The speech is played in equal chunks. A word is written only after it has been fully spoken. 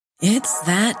It's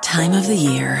that time of the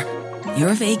year.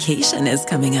 Your vacation is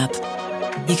coming up.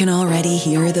 You can already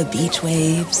hear the beach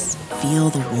waves, feel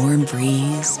the warm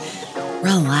breeze,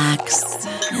 relax,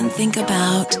 and think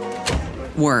about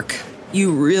work.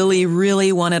 You really,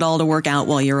 really want it all to work out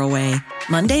while you're away.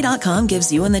 Monday.com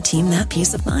gives you and the team that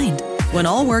peace of mind. When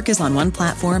all work is on one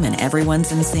platform and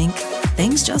everyone's in sync,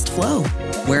 things just flow.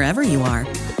 Wherever you are,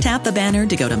 tap the banner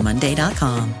to go to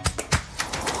Monday.com.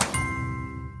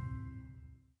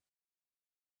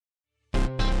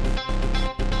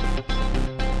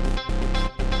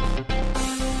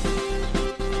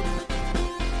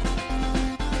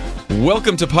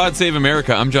 Welcome to Pod Save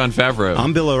America. I'm John Favreau.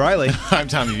 I'm Bill O'Reilly. I'm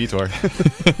Tommy Vitor.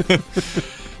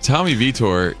 Tommy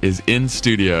Vitor is in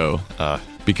studio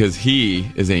because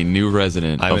he is a new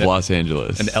resident of Los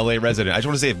Angeles. An LA resident. I just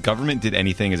want to say, if government did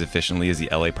anything as efficiently as the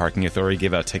LA Parking Authority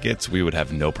gave out tickets, we would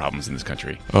have no problems in this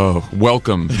country. Oh,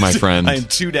 welcome, my friend. I am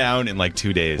 2 down in like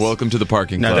 2 days. Welcome to the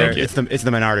parking club. It's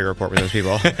the Minority Report with those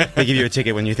people. They give you a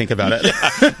ticket when you think about it.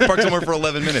 Parked somewhere for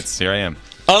 11 minutes. Here I am.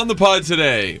 On the pod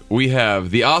today, we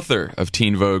have the author of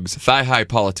Teen Vogue's Thigh-High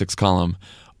Politics column,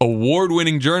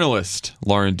 award-winning journalist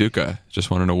Lauren Duca. Just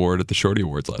won an award at the Shorty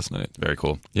Awards last night. Very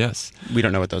cool. Yes. We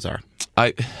don't know what those are.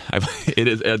 It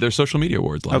is. They're social media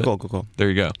awards. Cool. There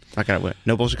you go. I got it.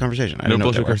 No bullshit conversation. No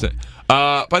bullshit conversation.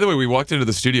 By the way, we walked into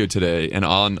the studio today, and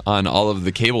on all of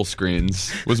the cable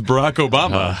screens was Barack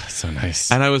Obama. So nice.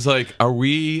 And I was like,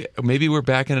 maybe we're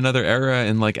back in another era,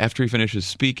 and like after he finishes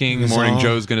speaking, Morning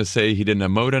Joe's going to say he didn't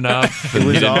emote enough. It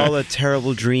was all a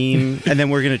terrible dream, and then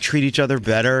we're going to treat each other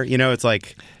better. You know, it's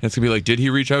like... It's going to be like, did he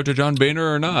reach out to John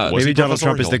Boehner or not? Maybe Donald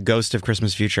Trump is the ghost of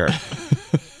Christmas future.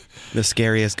 The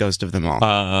scariest ghost of them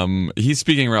all. He's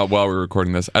speaking while we're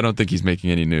recording this. I don't think he's making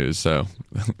any news, so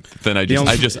then I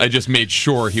just made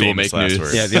sure he will make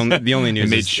news. Yeah, the only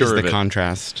news is the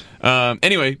contrast.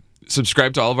 Anyway,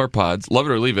 subscribe to all of our pods. Love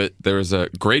it or leave it. There was a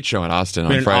great show in Austin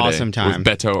on Friday. Awesome time. With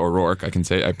Beto O'Rourke.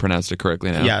 I pronounced it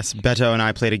correctly now. Yes, Beto and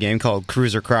I played a game called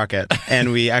Cruiser Crockett,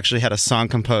 and we actually had a song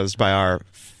composed by our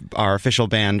official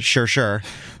band, Sure,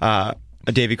 a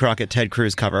Davy Crockett, Ted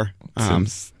Cruz cover.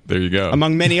 There you go.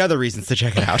 Among many other reasons to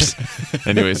check it out.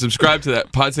 Anyway, subscribe to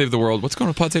that. Pod Save the World. What's going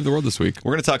on with Pod Save the World this week?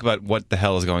 We're going to talk about what the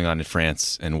hell is going on in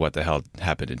France and what the hell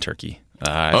happened in Turkey.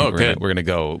 Okay. We're going to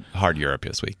go hard Europe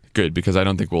this week. Good, because I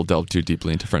don't think we'll delve too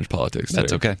deeply into French politics.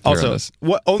 That's okay. Also,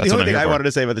 the only thing I wanted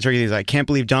to say about the Turkey thing is I can't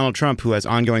believe Donald Trump, who has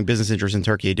ongoing business interests in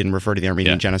Turkey, didn't refer to the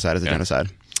Armenian genocide as a genocide.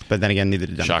 But then again, neither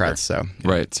did Democrats. So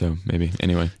right, so maybe.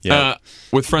 Anyway.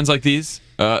 With friends like these,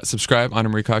 subscribe on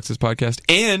Marie Cox's podcast.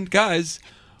 And, guys,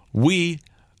 we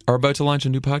are about to launch a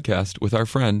new podcast with our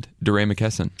friend DeRay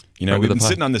McKesson. You know, we've been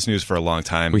sitting on this news for a long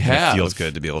time. We have. It feels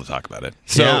good to be able to talk about it.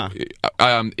 So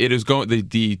it is going.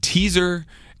 The teaser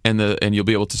and you'll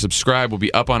be able to subscribe will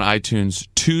be up on iTunes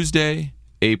Tuesday,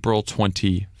 April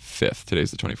 25th.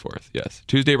 Today's the 24th. Yes,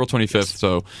 Tuesday, April 25th. Yes.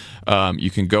 So you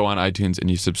can go on iTunes and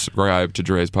you subscribe to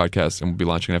DeRay's podcast, and we'll be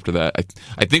launching after that.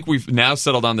 I think we've now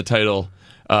settled on the title.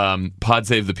 Pod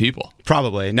Save the People.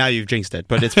 Probably. Now you've jinxed it,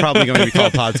 but it's probably going to be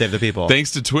called Pod Save the People.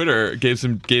 Thanks to Twitter, gave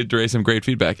DeRay some great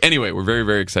feedback. Anyway, we're very,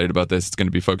 very excited about this. It's going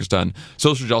to be focused on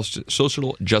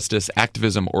social justice,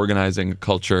 activism, organizing,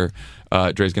 culture.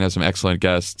 DeRay's going to have some excellent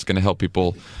guests. It's going to help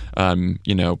people,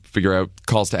 figure out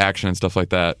calls to action and stuff like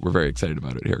that. We're very excited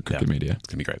about it here at Crooked Media.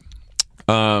 It's going to be great.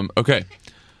 Okay,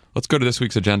 let's go to this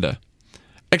week's agenda.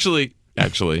 Actually,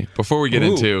 before we get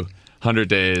into 100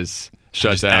 Days...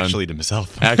 Shutdown. Actually to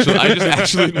myself. I just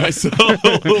actually myself.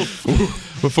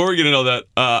 Before we get into all that,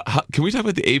 can we talk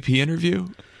about the AP interview?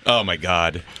 Oh, my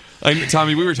God.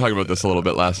 Tommy, we were talking about this a little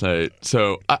bit last night.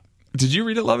 So, did you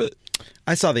read it, Lovett?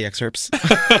 I saw the excerpts.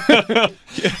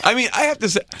 I mean, I have to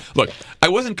say, look, I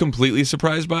wasn't completely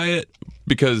surprised by it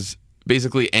because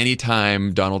basically any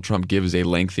time Donald Trump gives a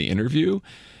lengthy interview,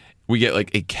 we get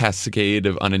like a cascade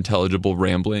of unintelligible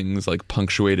ramblings, like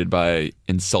punctuated by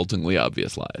insultingly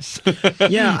obvious lies.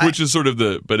 Yeah, which is sort of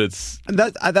but it's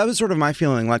that was sort of my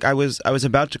feeling. Like I was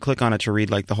about to click on it to read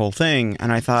like the whole thing,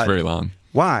 and I thought, it's very long.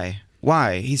 Why?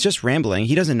 He's just rambling.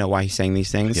 He doesn't know why he's saying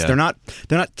these things. Yeah. They're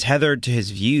not tethered to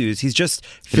his views. He's just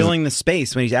filling the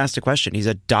space when he's asked a question. He's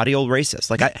a dotty old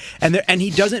racist. And he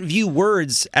doesn't view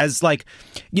words as like,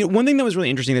 one thing that was really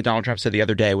interesting that Donald Trump said the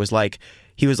other day was like,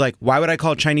 he was like, why would I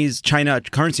call China a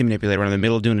currency manipulator when I'm in the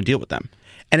middle of doing a deal with them?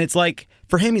 And it's like,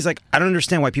 for him, he's like, I don't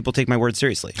understand why people take my word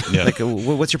seriously. Yeah. Like,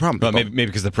 what's your problem? Well, people? maybe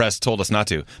because the press told us not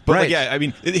to. But Right. like, yeah, I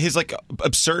mean, his like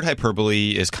absurd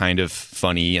hyperbole is kind of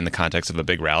funny in the context of a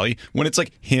big rally. When it's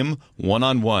like him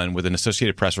one-on-one with an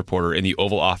Associated Press reporter in the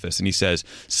Oval Office, and he says,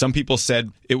 some people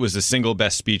said it was the single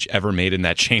best speech ever made in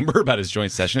that chamber about his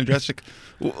joint session address. Like,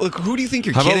 look, who do you think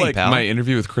you're How kidding, about like pal? my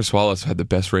interview with Chris Wallace had the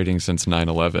best rating since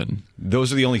 9/11?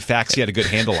 Those are the only facts he had a good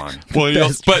handle on.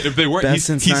 Well, but if they weren't, best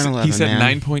since he 9/11, said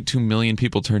man. 9.2 million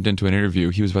people turned into an interview.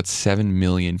 He was about 7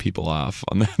 million people off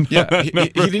on that. Yeah, he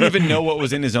didn't even know what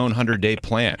was in his own 100-day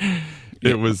plan.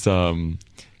 It was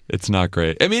it's not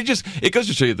great. I mean, it goes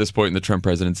to show you at this point in the Trump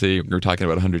presidency, we're talking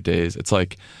about 100 days. It's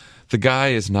like the guy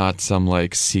is not some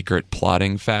like secret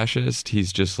plotting fascist.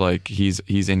 He's just like he's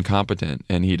incompetent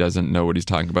and he doesn't know what he's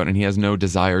talking about and he has no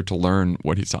desire to learn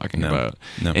what he's talking about.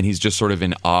 No. And he's just sort of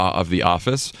in awe of the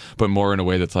office, but more in a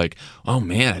way that's like, oh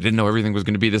man, I didn't know everything was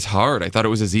going to be this hard. I thought it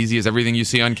was as easy as everything you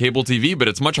see on cable TV, but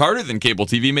it's much harder than cable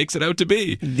TV makes it out to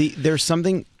be. There's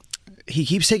something. He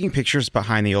keeps taking pictures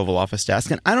behind the Oval Office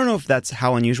desk, and I don't know if that's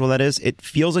how unusual that is. It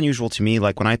feels unusual to me.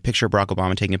 Like when I picture Barack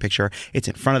Obama taking a picture, it's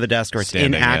in front of the desk or it's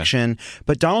Standing, in action.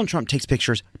 But Donald Trump takes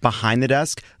pictures behind the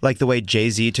desk, like the way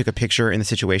Jay-Z took a picture in the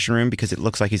Situation Room because it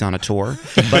looks like he's on a tour.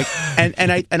 Like,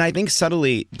 and I think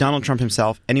subtly, Donald Trump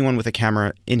himself, anyone with a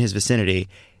camera in his vicinity,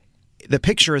 the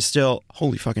picture is still,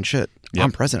 holy fucking shit, Yep.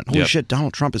 I'm president. Holy Yep. shit,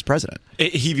 Donald Trump is president.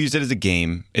 He views it as a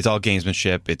game. It's all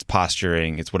gamesmanship. It's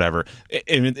posturing. It's whatever.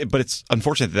 But it's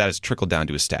unfortunate that has trickled down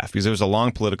to his staff because there was a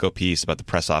long Politico piece about the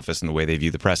press office and the way they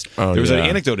view the press. Oh, there was an yeah.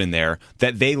 anecdote in there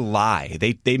that they lie.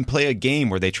 They play a game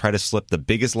where they try to slip the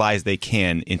biggest lies they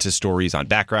can into stories on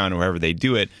background or wherever they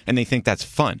do it, and they think that's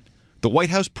fun. The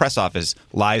White House press office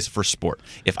lies for sport.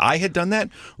 If I had done that,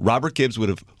 Robert Gibbs would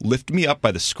have lifted me up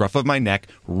by the scruff of my neck,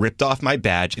 ripped off my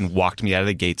badge, and walked me out of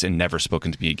the gates and never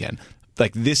spoken to me again.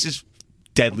 Like, this is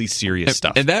deadly serious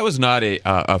stuff. And that was not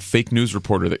a fake news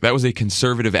reporter. That was a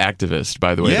conservative activist,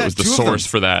 by the way. That was the two of them. source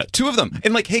for that. Two of them.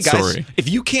 And like, hey guys, Sorry. if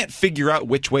you can't figure out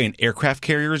which way an aircraft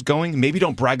carrier is going, maybe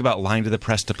don't brag about lying to the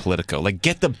press to Politico. Like,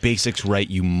 get the basics right,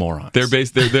 you morons.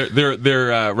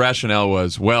 Their rationale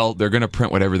was, well, they're going to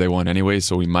print whatever they want anyway,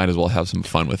 so we might as well have some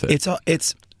fun with it.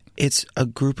 It's a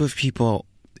group of people.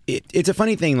 It's a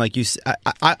funny thing. Like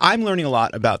I'm learning a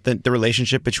lot about the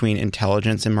relationship between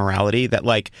intelligence and morality. That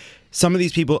like some of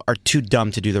these people are too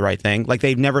dumb to do the right thing. Like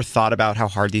they've never thought about how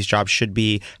hard these jobs should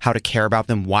be, how to care about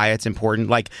them, why it's important.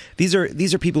 Like these are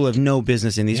people who have no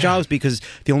business in these jobs because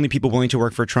the only people willing to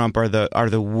work for Trump are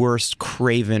the worst,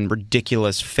 craven,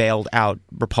 ridiculous, failed out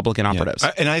Republican operatives.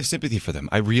 And I have sympathy for them.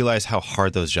 I realize how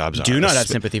hard those jobs are. Do not have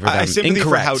sympathy for them. I have sympathy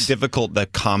Incorrect. for how difficult the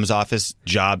comms office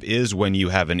job is when you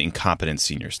have an incompetent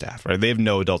senior staff. Right? They have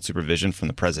no adult supervision from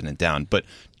the president down. But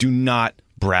do not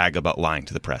brag about lying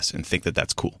to the press and think that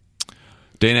that's cool.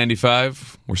 Day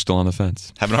 95, we're still on the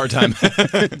fence. Having a hard time.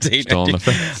 Still on the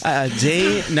fence.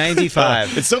 Day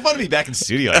 95. It's so fun to be back in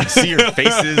studio. I can see your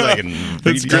faces. I can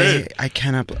read you. I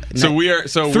cannot.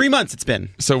 So 3 months it's been.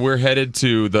 So we're headed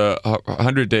to the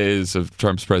 100 days of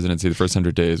Trump's presidency, the first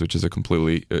 100 days, which is a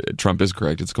completely, Trump is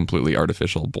correct, it's a completely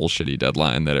artificial, bullshitty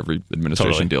deadline that every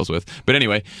administration deals with. But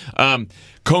anyway,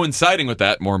 coinciding with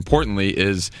that, more importantly,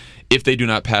 is if they do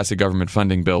not pass a government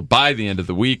funding bill by the end of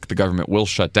the week, the government will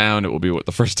shut down. It will be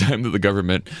the first time that the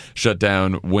government shut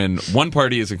down when one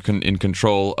party is in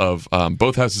control of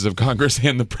both houses of Congress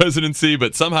and the presidency,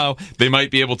 but somehow they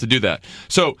might be able to do that.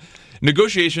 So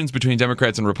negotiations between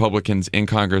Democrats and Republicans in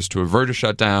Congress to avert a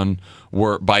shutdown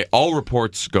were, by all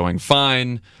reports, going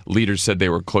fine. Leaders said they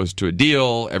were close to a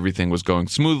deal. Everything was going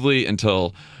smoothly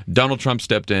until Donald Trump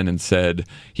stepped in and said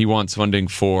he wants funding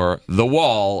for the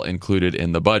wall included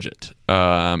in the budget.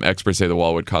 Experts say the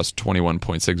wall would cost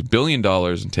 $21.6 billion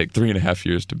and take 3.5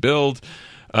 years to build.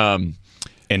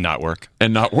 And not work.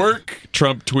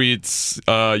 Trump tweets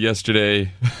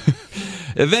yesterday,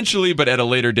 eventually, but at a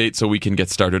later date so we can get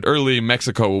started early,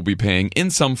 Mexico will be paying in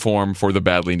some form for the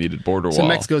badly needed border wall. So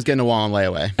Mexico's getting a wall on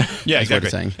layaway. Yeah, That's what exactly.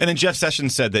 it's saying. And then Jeff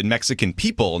Sessions said that Mexican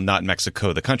people, not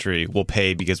Mexico, the country, will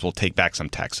pay because we'll take back some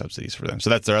tax subsidies for them. So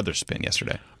that's their other spin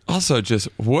yesterday. Also, just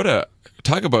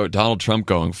talk about Donald Trump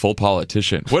going full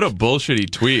politician. What a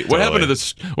bullshitty tweet. What happened to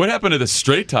this? What happened to the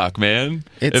straight talk, man?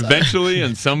 Eventually,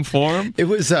 in some form. It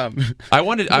was I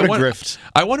want grift.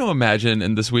 I want to imagine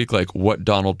in this week like what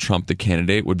Donald Trump the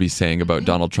candidate would be saying about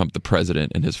Donald Trump the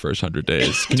president in his first 100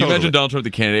 days. Can you imagine Donald Trump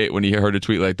the candidate when he heard a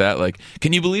tweet like that? Like,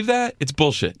 can you believe that? It's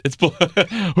bullshit. It's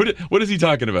what is he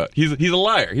talking about? He's a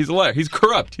liar. He's a liar. He's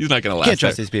corrupt. He's not going to last. Can't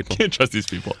trust these people. Can't trust these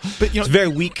people. But it's very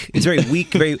weak. It's very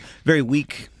weak. Very very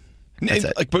weak That's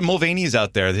it. But Mulvaney is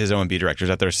out there, his OMB director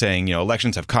is out there saying,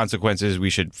 elections have consequences. We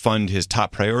should fund his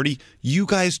top priority. You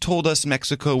guys told us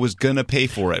Mexico was going to pay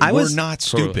for it. We're not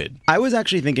stupid. I was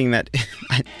actually thinking that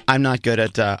I'm not good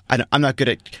at I'm not good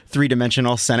at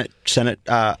 3-dimensional Senate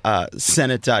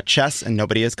chess, and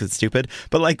nobody is because it's stupid.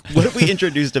 But like, what if we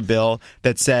introduced a bill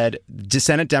that said,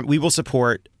 we will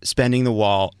support spending the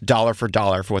wall dollar for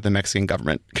dollar for what the Mexican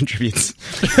government contributes.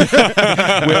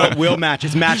 we'll match.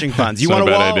 It's matching funds. You want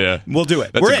a wall? Idea. We'll do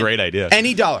it. That's a great idea.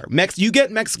 Any dollar. You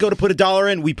get Mexico to put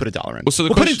 $1 in, we put $1 in. Well, so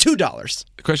we'll put in $2.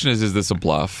 The question is this a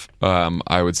bluff?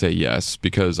 I would say yes,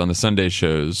 because on the Sunday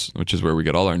shows, which is where we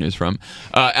get all our news from,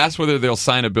 asked whether they'll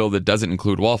sign a bill that doesn't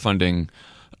include wall funding.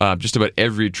 Just about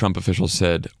every Trump official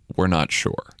said, we're not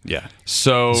sure. Yeah.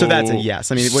 So that's a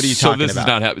yes. I mean, what are you talking about? So this is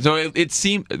not happening. So it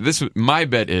seemed, my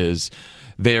bet is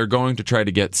they are going to try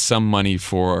to get some money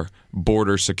for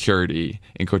border security,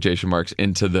 in quotation marks,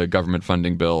 into the government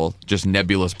funding bill, just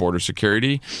nebulous border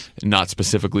security, not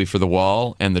specifically for the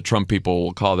wall. And the Trump people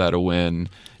will call that a win,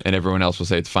 and everyone else will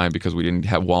say it's fine because we didn't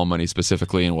have wall money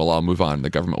specifically, and we'll all move on. The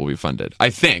government will be funded. I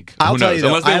think. Who knows?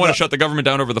 Unless they want to shut the government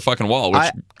down over the fucking wall, which,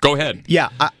 go ahead. Yeah,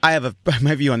 I have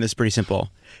my view on this is pretty simple.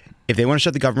 If they want to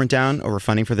shut the government down over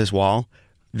funding for this wall,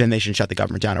 then they should shut the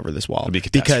government down over this wall.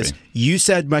 Because you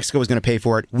said Mexico was going to pay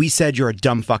for it. We said you're a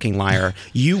dumb fucking liar.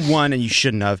 You won and you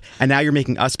shouldn't have. And now you're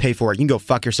making us pay for it. You can go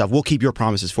fuck yourself. We'll keep your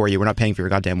promises for you. We're not paying for your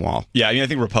goddamn wall. Yeah, I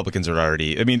think Republicans are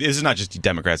already... this is not just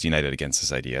Democrats united against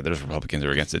this idea. There's Republicans who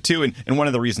are against it too. And one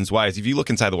of the reasons why is if you look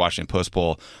inside the Washington Post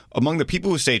poll, among the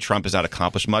people who say Trump has not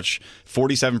accomplished much,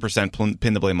 47%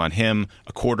 pin the blame on him,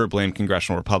 a quarter blame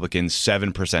congressional Republicans,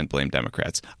 7% blame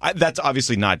Democrats. That's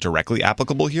obviously not directly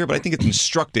applicable here, but I think it's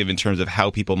instructive in terms of how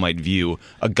people might view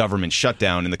a government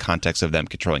shutdown in the context of them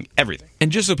controlling everything.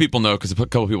 And just so people know, because a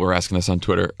couple people were asking this on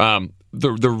Twitter,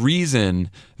 the reason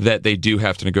that they do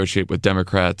have to negotiate with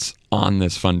Democrats on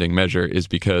this funding measure is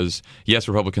because, yes,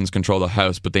 Republicans control the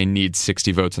House, but they need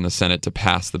 60 votes in the Senate to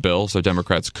pass the bill, so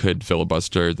Democrats could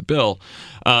filibuster the bill.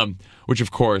 Which,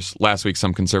 of course, last week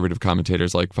some conservative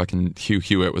commentators like fucking Hugh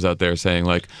Hewitt was out there saying,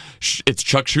 like, it's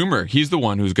Chuck Schumer. He's the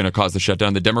one who's going to cause the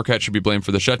shutdown. The Democrats should be blamed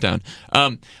for the shutdown.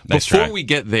 Before we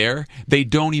get there, they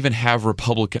don't even have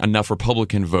enough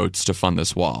Republican votes to fund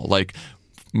this wall. Like,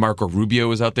 Marco Rubio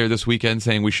was out there this weekend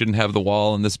saying we shouldn't have the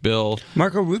wall in this bill.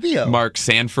 Marco Rubio. Mark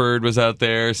Sanford was out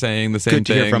there saying the same thing. Good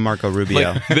to hear from Marco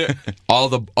Rubio. Like, all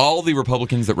the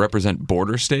Republicans that represent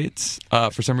border states,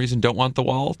 for some reason, don't want the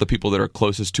wall. The people that are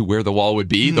closest to where the wall would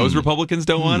be, those Republicans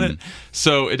don't want it.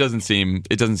 So it doesn't seem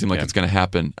like it's going to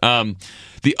happen.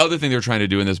 The other thing they're trying to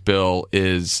do in this bill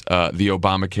is the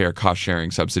Obamacare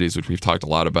cost-sharing subsidies, which we've talked a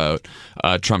lot about.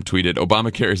 Trump tweeted,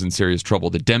 "Obamacare is in serious trouble.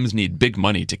 The Dems need big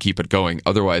money to keep it going.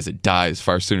 Otherwise, it dies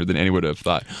far sooner than anyone would have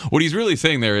thought." What he's really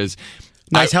saying there is,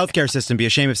 nice healthcare system. Be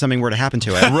ashamed if something were to happen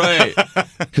to it. Right.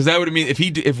 Because that would mean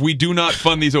if we do not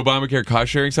fund these Obamacare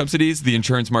cost-sharing subsidies, the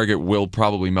insurance market will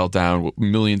probably melt down.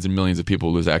 Millions and millions of people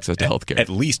will lose access to healthcare. At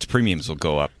least premiums will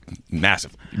go up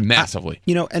massively.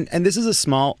 And this is a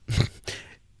small...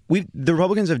 The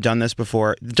Republicans have done this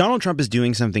before. Donald Trump is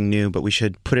doing something new, but we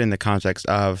should put it in the context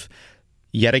of,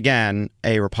 yet again,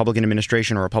 a Republican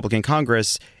administration or Republican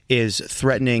Congress is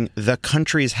threatening the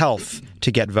country's health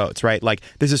to get votes, right? Like,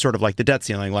 this is sort of like the debt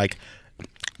ceiling. Like,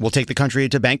 we'll take the country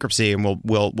to bankruptcy and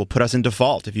we'll put us in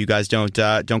default if you guys don't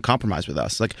compromise with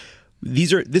us. Like,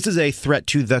 this is a threat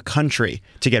to the country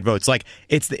to get votes. Like,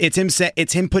 it's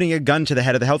him putting a gun to the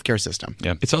head of the healthcare system.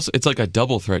 Yeah, it's like a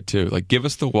double threat too. Like, give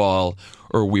us the wall,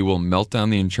 or we will melt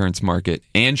down the insurance market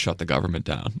and shut the government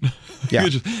down. Yeah,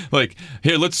 like,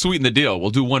 here, let's sweeten the deal. We'll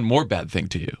do one more bad thing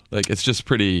to you. Like, it's just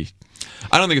pretty.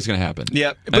 I don't think it's going to happen.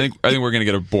 Yeah, I think we're going to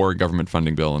get a boring government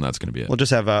funding bill, and that's going to be it. We'll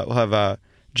just have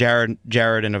Jared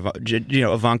and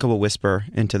Ivanka will whisper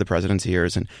into the president's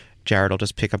ears, and Jared will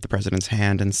just pick up the president's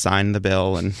hand and sign the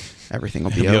bill, and everything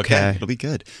will be okay. It'll be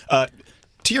good.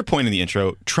 To your point in the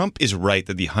intro, Trump is right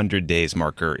that the 100 days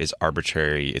marker is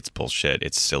arbitrary. It's bullshit.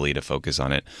 It's silly to focus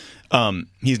on it.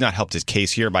 He's not helped his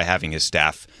case here by having his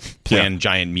staff plan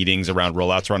giant meetings around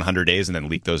rollouts around 100 days and then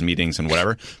leak those meetings and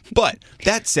whatever. But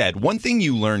that said, one thing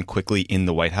you learn quickly in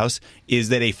the White House is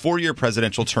that a 4-year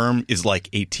presidential term is like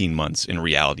 18 months in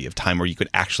reality of time where you could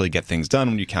actually get things done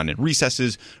when you count in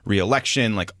recesses,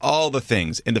 re-election, like all the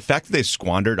things. And the fact that they've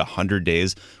squandered 100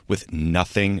 days with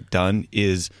nothing done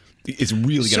is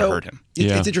really going to hurt him.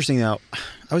 It's interesting, though.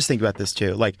 I was thinking about this,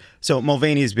 too. Like, so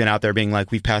Mulvaney has been out there being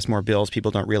like, we've passed more bills. People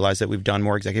don't realize that we've done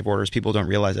more executive orders. People don't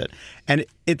realize it. And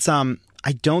it's, I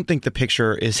don't think the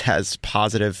picture is as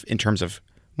positive in terms of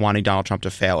wanting Donald Trump to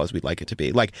fail as we'd like it to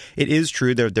be. Like, it is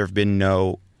true there have been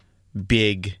no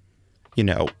big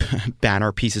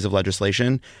banner pieces of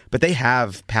legislation, but they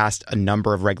have passed a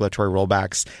number of regulatory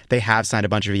rollbacks. They have signed a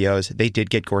bunch of EOs. They did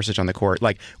get Gorsuch on the court.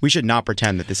 Like, we should not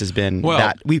pretend that this has been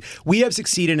that. We have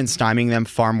succeeded in stymieing them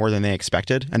far more than they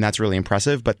expected, and that's really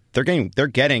impressive. But they're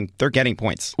getting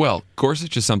points. Well,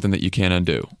 Gorsuch is something that you can't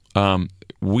undo.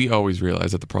 We always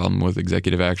realize that the problem with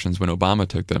executive actions when Obama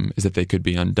took them is that they could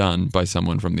be undone by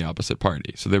someone from the opposite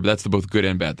party. So that's the both good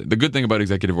and bad thing. The good thing about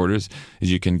executive orders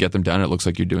is you can get them done. It looks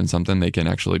like you're doing something. They can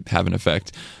actually have an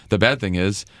effect. The bad thing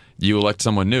is you elect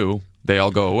someone new, they all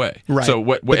go away. Right. So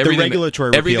what but the regulatory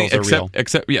repeals are real.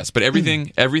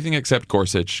 Everything except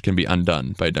Gorsuch can be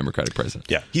undone by a Democratic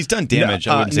president. Yeah, he's done damage.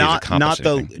 I wouldn't say he's accomplished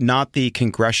anything. Not the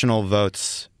congressional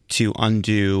votes to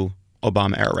undo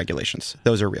Obama era regulations.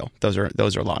 Those are real. Those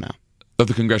are law now. Of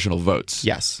the congressional votes.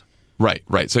 Yes. Right.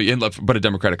 So but a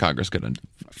Democratic Congress could undo.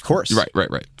 Of course.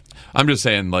 Right. I'm just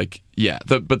saying, like, yeah.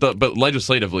 But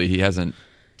legislatively, he hasn't.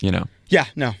 Yeah.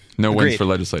 No. No Agreed. wins for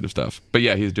legislative stuff. But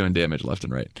yeah, he's doing damage left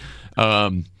and right.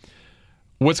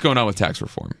 What's going on with tax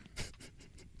reform?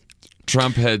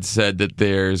 Trump had said that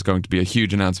there's going to be a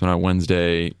huge announcement on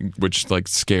Wednesday, which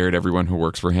scared everyone who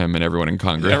works for him and everyone in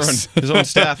Congress. His own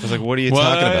staff was like, "What are you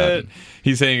talking about?"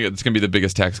 He's saying it's going to be the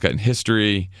biggest tax cut in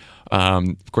history.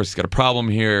 Of course, he's got a problem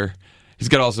here. He's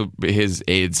got also his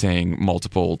aides saying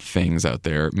multiple things out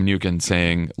there. Mnuchin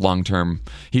saying long-term.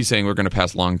 He's saying we're going to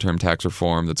pass long-term tax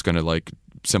reform that's going to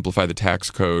simplify the tax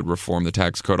code, reform the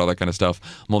tax code, all that kind of stuff.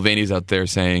 Mulvaney's out there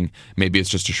saying maybe it's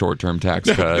just a short-term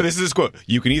tax cut. This is his quote.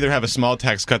 You can either have a small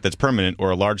tax cut that's permanent or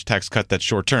a large tax cut that's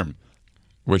short-term.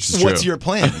 Which is What's true. your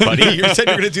plan, buddy? You said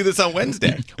you were going to do this on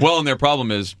Wednesday. Well, and their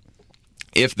problem is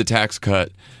if the tax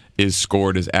cut is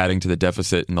scored as adding to the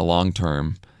deficit in the long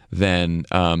term, then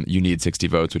you need 60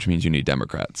 votes, which means you need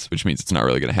Democrats, which means it's not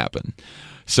really going to happen.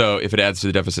 So if it adds to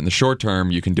the deficit in the short term,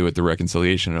 you can do it through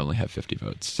reconciliation and only have 50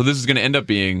 votes. So this is going to end up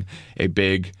being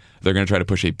they're going to try to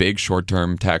push a big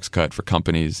short-term tax cut for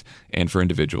companies and for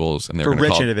individuals. And they're for going to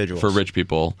rich call individuals. For rich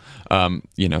people,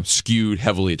 skewed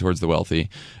heavily towards the wealthy.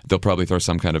 They'll probably throw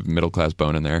some kind of middle-class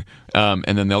bone in there,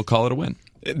 and then they'll call it a win.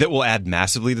 That will add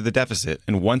massively to the deficit.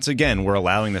 And once again, we're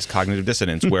allowing this cognitive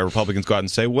dissonance where Republicans go out and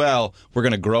say, well, we're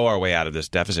going to grow our way out of this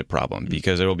deficit problem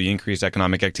because there will be increased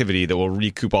economic activity that will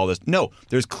recoup all this. No,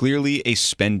 there's clearly a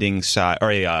spending side or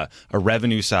a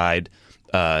revenue side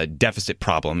deficit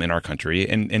problem in our country,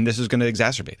 and this is going to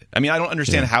exacerbate it. I mean, I don't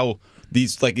understand how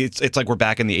these it's like we're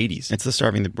back in the 80s. It's we're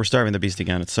starving the beast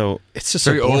again. It's just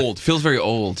Very so boring. old. Feels very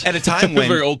old. At a time when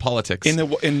very old politics. In the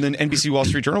NBC Wall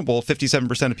Street Journal poll,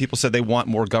 57% of people said they want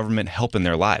more government help in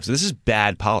their lives. This is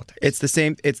bad politics. It's the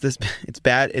same. It's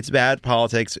bad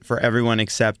politics for everyone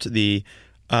except the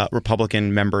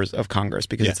Republican members of Congress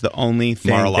because it's the only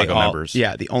thing Mar-a-Lago members.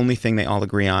 Yeah, the only thing they all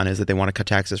agree on is that they want to cut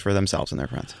taxes for themselves and their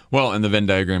friends. Well, and the Venn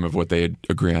diagram of what they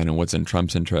agree on and what's in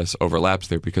Trump's interests overlaps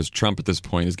there because Trump at this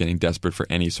point is getting desperate for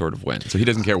any sort of win. So he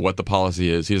doesn't care what the policy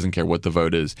is. He doesn't care what the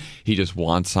vote is. He just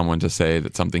wants someone to say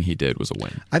that something he did was a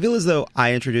win. I feel as though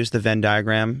I introduced the Venn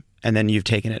diagram and then you've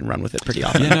taken it and run with it pretty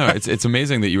often. Yeah, no, it's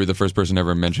amazing that you were the first person to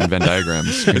ever mention Venn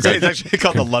diagrams. It's actually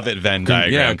called the Love It Venn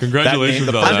diagram. Yeah, congratulations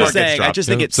on I'm that. just saying, I just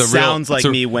think it sounds like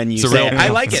me when you say it. I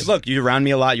like it. Look, you're around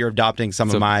me a lot. You're adopting some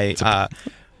of my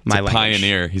my language.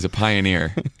 Pioneer. He's a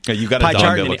pioneer. Yeah, you've got a pie dog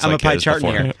chart. that looks I'm like a pie his chart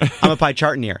before. near. I'm a pie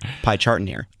chart near. Pie chart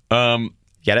near.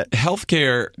 Get it?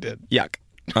 Healthcare. Yuck.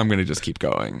 I'm going to just keep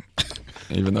going.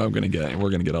 Even though we're going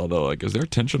to get all the is there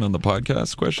tension on the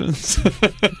podcast questions?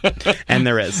 And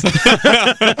there is.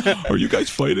 Are you guys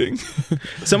fighting?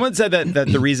 Someone said that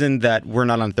the reason that we're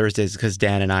not on Thursdays is because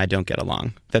Dan and I don't get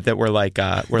along. That we're like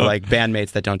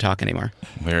bandmates that don't talk anymore.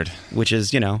 Weird. Which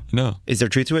is, No. Is there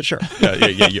truth to it? Sure. Yeah.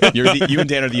 You and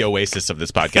Dan are the oasis of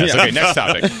this podcast. Yeah. Okay, next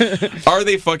topic. Are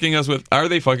they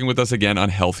fucking with us again on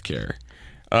healthcare?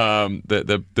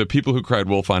 The people who cried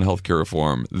wolf on healthcare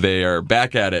reform, they are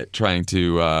back at it trying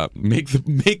to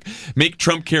make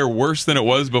Trump care worse than it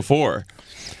was before.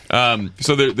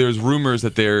 So there's rumors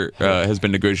that there has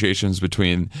been negotiations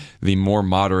between the more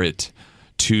moderate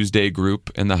Tuesday group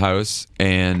in the House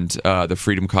and the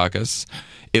Freedom Caucus.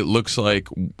 It looks like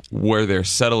where they're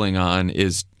settling on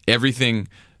is everything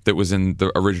that was in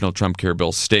the original Trump care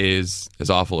bill stays, as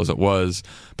awful as it was,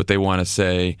 but they want to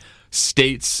say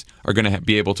states are going to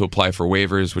be able to apply for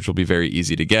waivers, which will be very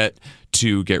easy to get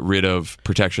rid of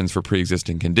protections for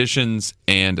pre-existing conditions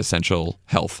and essential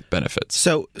health benefits.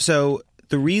 So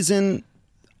the reason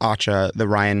ACHA, the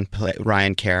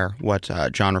Ryan Care, what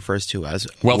John refers to as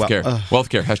wealth care,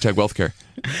 hashtag wealth care.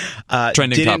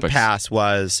 Trending didn't topics. pass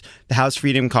was the House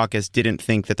Freedom Caucus didn't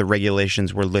think that the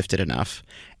regulations were lifted enough.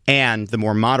 And the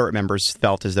more moderate members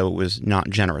felt as though it was not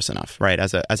generous enough, right?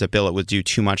 As a bill, it would do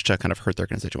too much to kind of hurt their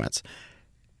constituents.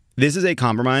 This is a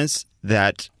compromise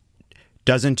that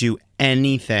doesn't do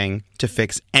anything to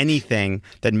fix anything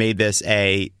that made this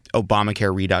a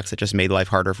Obamacare redux that just made life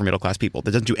harder for middle-class people.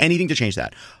 That doesn't do anything to change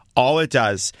that. All it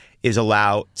does is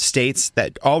allow states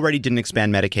that already didn't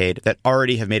expand Medicaid, that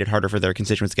already have made it harder for their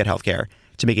constituents to get health care,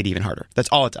 to make it even harder. That's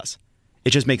all it does.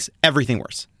 It just makes everything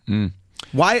worse.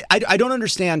 Why? I don't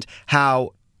understand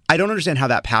how... I don't understand how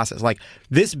that passes. Like,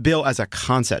 this bill as a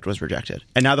concept was rejected.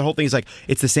 And now the whole thing is like,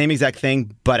 it's the same exact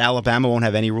thing, but Alabama won't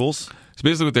have any rules. So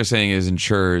basically what they're saying is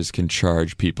insurers can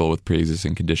charge people with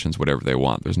pre-existing conditions whatever they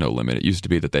want. There's no limit. It used to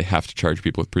be that they have to charge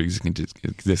people with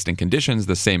pre-existing conditions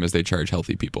the same as they charge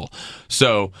healthy people.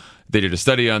 So they did a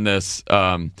study on this.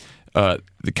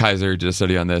 The Kaiser did a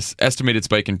study on this. Estimated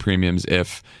spike in premiums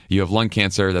if you have lung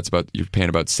cancer, you're paying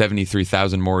about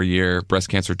 $73,000 more a year. Breast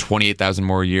cancer, $28,000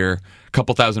 more a year. A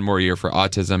couple thousand more a year for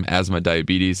autism, asthma,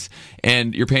 diabetes,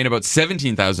 and you're paying about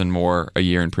 $17,000 more a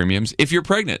year in premiums if you're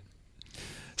pregnant.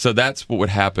 So that's what would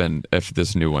happen if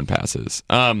this new one passes.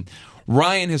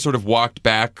 Ryan has sort of walked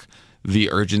back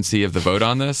the urgency of the vote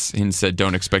on this and said,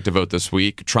 don't expect a vote this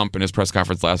week. Trump in his press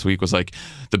conference last week was like,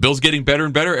 the bill's getting better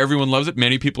and better. Everyone loves it.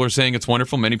 Many people are saying it's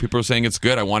wonderful. Many people are saying it's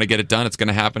good. I want to get it done. It's going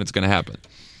to happen. It's going to happen.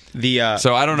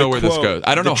 So I don't know where this goes.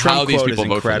 I don't know how these people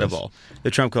vote for this.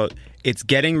 The Trump quote, it's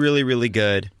getting really, really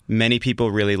good. Many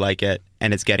people really like it,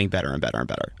 and it's getting better and better and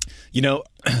better. You know,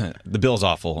 the bill's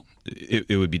awful.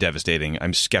 It would be devastating.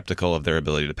 I'm skeptical of their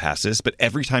ability to pass this, but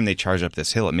every time they charge up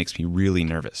this hill, it makes me really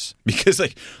nervous because,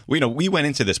 we went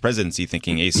into this presidency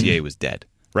thinking ACA was dead,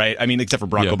 right? I mean, except for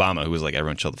Barack Obama, who was like,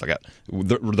 everyone chill the fuck out.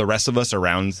 The rest of us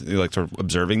around, sort of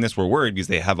observing this, were worried because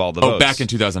they have all the votes. Back in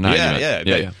 2009.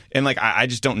 Yeah. And I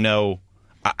just don't know.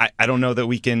 I don't know that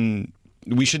we can.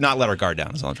 We should not let our guard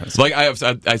down, is all I'm trying to say. Like I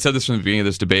said this from the beginning of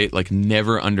this debate,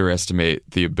 never underestimate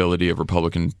the ability of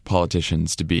Republican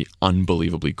politicians to be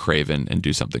unbelievably craven and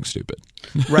do something stupid.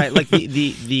 Right, like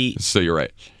the So you're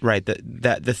right. Right,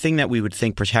 the thing that we would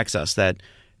think protects us, that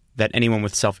anyone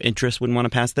with self-interest wouldn't want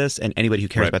to pass this, and anybody who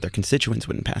cares about their constituents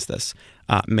wouldn't pass this,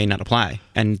 may not apply.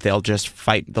 And they'll just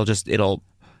fight,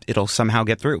 it'll somehow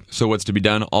get through. So what's to be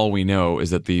done? All we know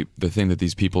is that the thing that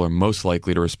these people are most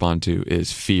likely to respond to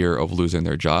is fear of losing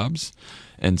their jobs.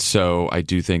 And so I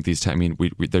do think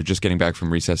they're just getting back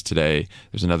from recess today.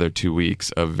 There's another 2 weeks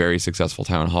of very successful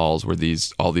town halls where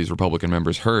all these Republican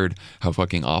members heard how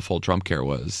fucking awful Trump care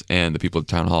was. And the people at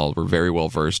the town hall were very well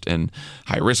versed in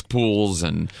high-risk pools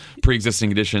and pre-existing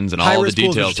conditions and all the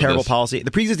details of this. Terrible policy. The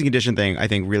pre-existing condition thing, I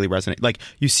think, really resonates. Like,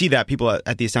 you see that people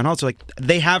at these town halls, so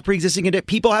they have pre-existing conditions.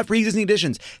 People have pre-existing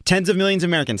conditions. Tens of millions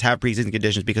of Americans have pre-existing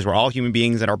conditions because we're all human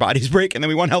beings and our bodies break, and then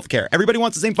we want health care. Everybody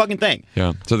wants the same fucking thing.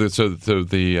 Yeah. So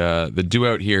the do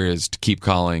out here is to keep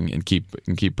calling and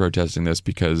keep protesting this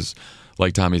because,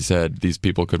 like Tommy said, these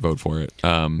people could vote for it.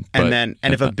 And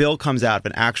if a bill comes out, if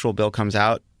an actual bill comes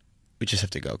out, we just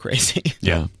have to go crazy.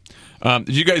 Yeah.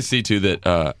 Did you guys see too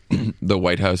that the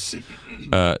White House?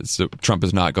 So Trump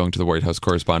is not going to the White House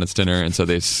Correspondents' Dinner, and so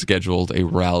they scheduled a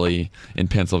rally in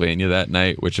Pennsylvania that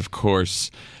night. Which, of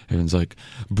course, everyone's like,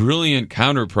 brilliant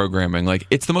counter programming. Like,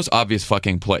 it's the most obvious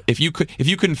fucking play. If you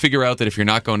couldn't figure out that if you're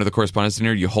not going to the Correspondents'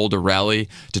 Dinner, you hold a rally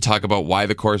to talk about why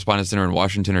the Correspondents' Dinner in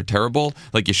Washington are terrible.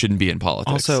 Like, you shouldn't be in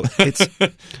politics. Also, it's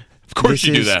of course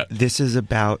you do that. This is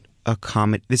about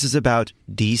This is about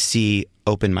DC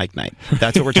open mic night.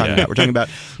 That's what we're talking about.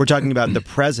 We're talking about the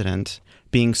president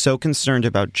being so concerned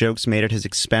about jokes made at his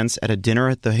expense at a dinner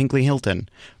at the Hinckley Hilton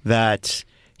that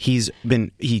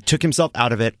he took himself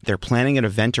out of it. They're planning an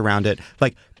event around it.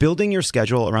 Like, building your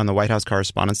schedule around the White House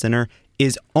Correspondents' Dinner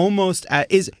is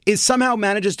somehow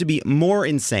manages to be more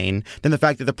insane than the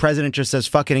fact that the president just says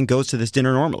fuck it and goes to this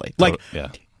dinner normally. Like,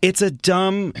 it's I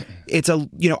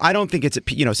don't think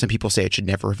some people say it should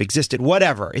never have existed.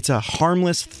 Whatever. It's a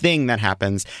harmless thing that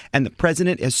happens, and the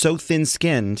president is so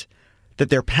thin-skinned that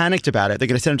they're panicked about it. They're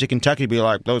going to send him to Kentucky to be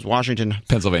like, those Washington...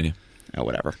 Pennsylvania. Oh,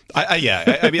 whatever.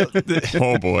 I mean,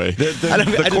 oh boy. I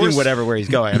don't mean whatever where he's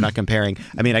going. I'm not comparing.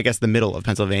 I mean, I guess the middle of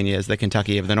Pennsylvania is the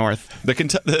Kentucky of the North.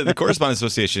 The Correspondents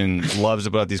Association loves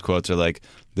about these quotes are like,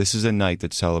 this is a night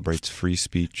that celebrates free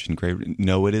speech and great...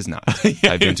 No, it is not.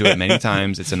 I've been to it many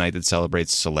times. It's a night that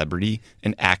celebrates celebrity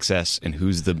and access and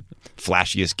who's the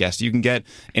flashiest guest you can get.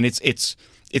 And it's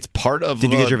part of...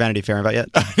 Did you get your Vanity Fair invite yet?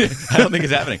 I don't think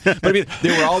it's happening. But I mean,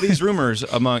 there were all these rumors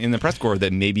in the press corps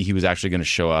that maybe he was actually going to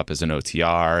show up as an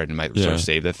OTR and might sort of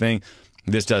save the thing.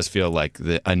 This does feel like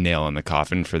a nail in the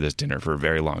coffin for this dinner for a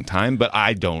very long time, but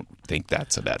I don't think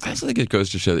that's a bad I thing. also think it goes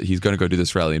to show that he's going to go do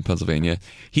this rally in Pennsylvania.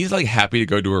 He's like happy to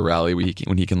go do a rally when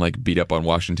he can like beat up on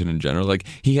Washington in general. Like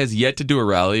he has yet to do a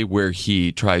rally where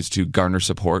he tries to garner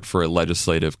support for a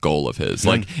legislative goal of his.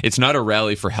 Like it's not a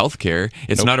rally for healthcare.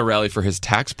 It's not a rally for his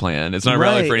tax plan. It's not a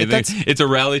rally for anything. It's a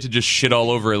rally to just shit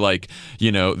all over like,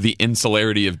 the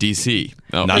insularity of DC.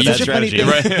 Oh, Not It's that such a funny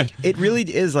strategy. thing. Right. It really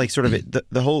is like sort of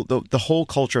the whole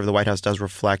culture of the White House does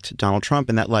reflect Donald Trump,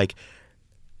 and that like,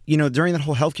 during that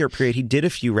whole healthcare period, he did a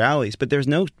few rallies, but there's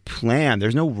no plan.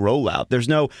 There's no rollout. There's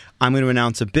no, I'm going to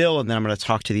announce a bill and then I'm going to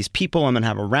talk to these people. I'm going to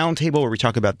have a roundtable where we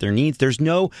talk about their needs. There's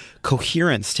no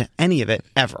coherence to any of it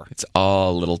ever. It's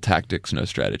all little tactics, no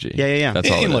strategy. Yeah. That's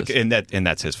all And it look, is. and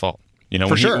that's his fault.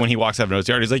 sure. When he walks out of Noah's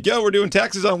yard, he's like, "Yo, we're doing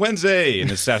taxes on Wednesday," and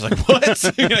his staff's like, "What?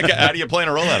 How do you plan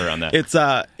a rollout around that?" It's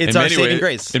our saving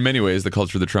grace. In many ways, the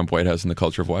culture of the Trump White House and the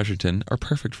culture of Washington are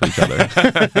perfect for each other. I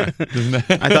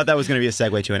thought that was going to be a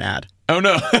segue to an ad. Oh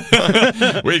no,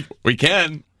 we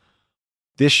can.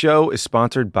 This show is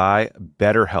sponsored by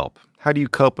BetterHelp. How do you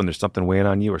cope when there's something weighing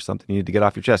on you or something you need to get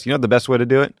off your chest? You know the best way to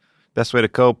do it? Best way to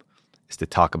cope is to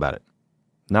talk about it.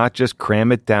 Not just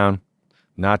cram it down,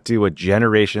 not do what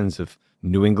generations of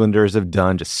New Englanders have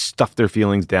done, just stuff their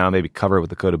feelings down, maybe cover it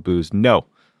with a coat of booze. No.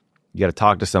 You got to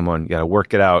talk to someone. You got to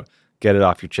work it out, get it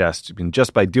off your chest. And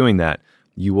just by doing that,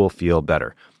 you will feel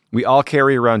better. We all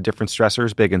carry around different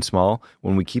stressors, big and small.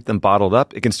 When we keep them bottled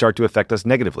up, it can start to affect us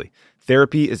negatively.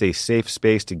 Therapy is a safe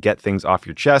space to get things off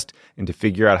your chest and to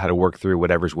figure out how to work through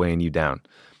whatever's weighing you down.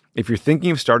 If you're thinking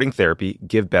of starting therapy,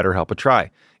 give BetterHelp a try.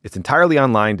 It's entirely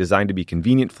online, designed to be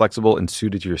convenient, flexible, and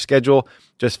suited to your schedule.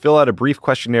 Just fill out a brief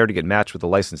questionnaire to get matched with a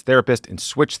licensed therapist and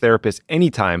switch therapists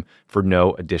anytime for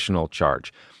no additional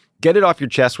charge. Get it off your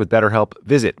chest with BetterHelp.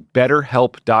 Visit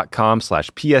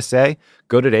betterhelp.com/PSA.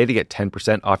 Go today to get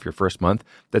 10% off your first month.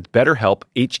 That's BetterHelp,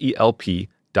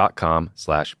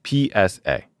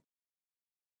 HELP.com/PSA.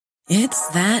 It's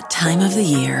that time of the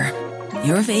year.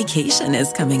 Your vacation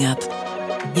is coming up.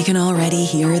 You can already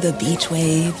hear the beach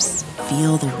waves,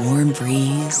 feel the warm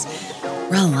breeze,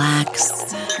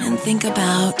 relax, and think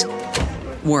about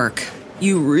work.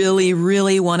 You really,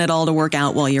 really want it all to work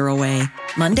out while you're away.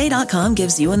 Monday.com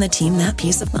gives you and the team that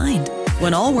peace of mind.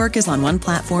 When all work is on one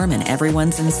platform and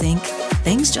everyone's in sync,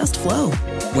 things just flow.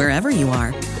 Wherever you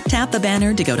are, tap the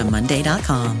banner to go to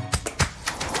Monday.com.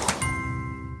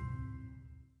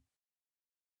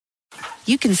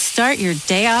 You can start your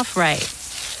day off right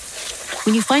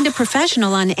when you find a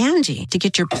professional on Angie to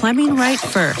get your plumbing right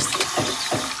first.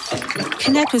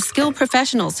 Connect with skilled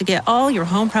professionals to get all your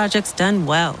home projects done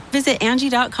well. Visit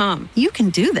Angie.com. You can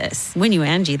do this when you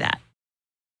Angie that.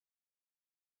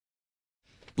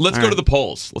 Let's go to the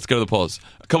polls. A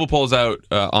couple polls out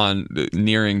on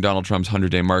nearing Donald Trump's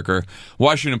 100-day marker.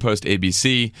 Washington Post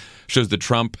ABC shows that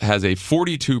Trump has a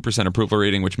 42% approval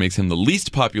rating, which makes him the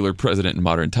least popular president in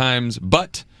modern times,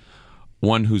 but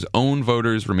one whose own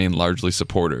voters remain largely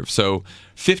supportive. So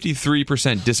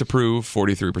 53% disapprove,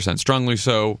 43% strongly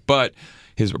so, but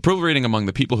his approval rating among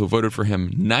the people who voted for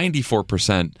him,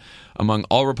 94%. Among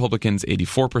all Republicans,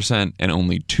 84%, and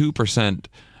only 2%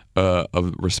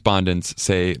 of respondents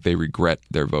say they regret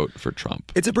their vote for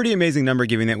Trump. It's a pretty amazing number,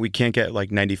 given that we can't get like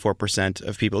 94%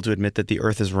 of people to admit that the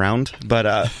Earth is round. But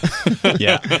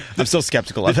Yeah. I'm still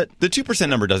skeptical of it. The 2%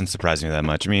 number doesn't surprise me that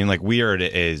much. I mean, like, we are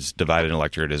as divided an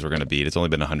electorate as we're going to beat. It's only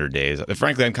been 100 days.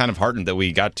 Frankly, I'm kind of heartened that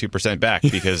we got 2% back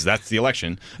because that's the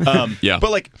election. Yeah.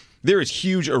 But, like, there is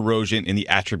huge erosion in the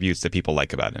attributes that people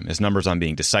like about him. His numbers on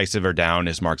being decisive are down.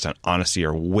 His marks on honesty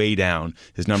are way down.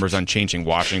 His numbers on changing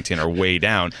Washington are way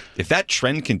down. If that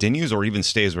trend continues or even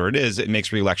stays where it is, it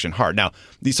makes re-election hard. Now,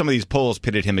 some of these polls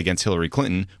pitted him against Hillary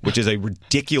Clinton, which is a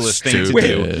ridiculous thing to Stupid.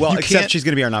 do. Well, You except can't- she's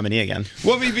going to be our nominee again.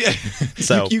 Well, maybe.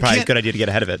 So you probably a can't- good idea to get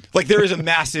ahead of it. Like, there is a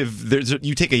massive.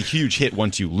 You take a huge hit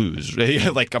once you lose.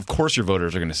 Like, of course, your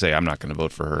voters are going to say, "I'm not going to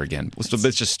vote for her again." So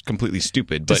that's just completely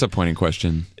stupid. But Disappointing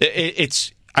question.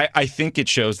 it's. I think it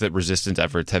shows that resistance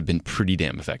efforts have been pretty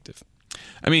damn effective.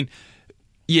 I mean,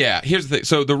 yeah, here's the thing.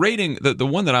 So the rating, the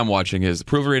one that I'm watching is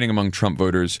approval rating among Trump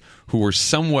voters who were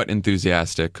somewhat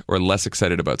enthusiastic or less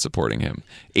excited about supporting him.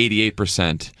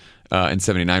 88%. And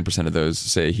 79% of those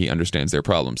say he understands their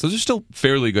problems. Those are still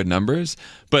fairly good numbers,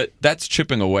 but that's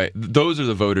chipping away. Those are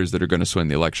the voters that are going to swing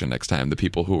the election next time. The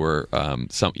people who are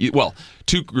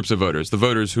two groups of voters: the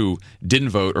voters who didn't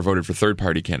vote or voted for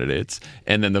third-party candidates,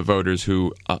 and then the voters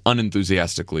who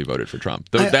unenthusiastically voted for Trump.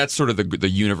 That's sort of the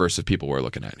universe of people we're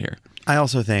looking at here. I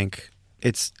also think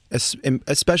it's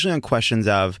especially on questions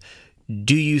of,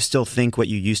 do you still think what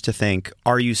you used to think?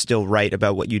 Are you still right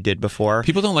about what you did before?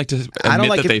 People don't like to I don't admit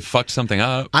like that if- they fucked something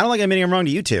up. I don't like admitting I'm wrong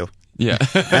to you two. Yeah.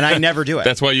 And I never do it.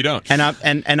 That's why you don't. And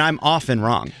I'm often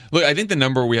wrong. Look, I think the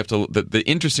number we have to the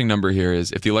interesting number here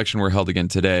is if the election were held again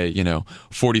today,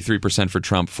 43% for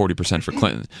Trump, 40% for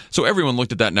Clinton. So everyone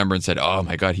looked at that number and said, "Oh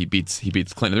my God, he beats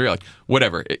Clinton." They're like,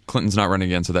 "Whatever, Clinton's not running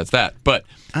again, so that's that." But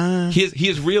he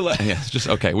is re-elected. Yeah, it's just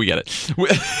okay. We get it.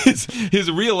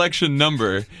 His re-election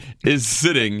number is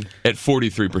sitting at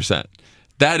 43%.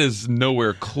 That is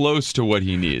nowhere close to what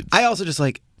he needs. I also just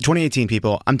 2018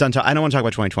 people. I'm done. I don't want to talk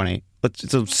about 2020.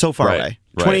 It's so far away.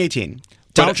 2018.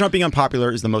 Donald Trump being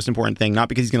unpopular is the most important thing, not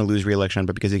because he's going to lose re-election,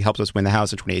 but because he helps us win the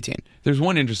House in 2018. There's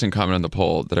one interesting comment on the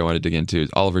poll that I want to dig into.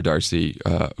 Oliver Darcy,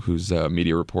 who's a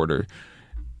media reporter,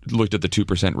 looked at the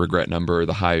 2% regret number,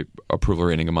 the high approval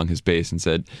rating among his base, and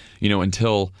said,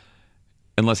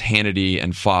 unless Hannity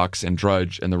and Fox and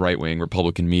Drudge and the right-wing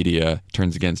Republican media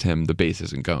turns against him, the base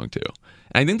isn't going to.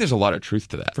 And I think there's a lot of truth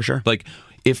to that. For sure.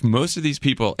 If most of these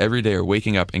people every day are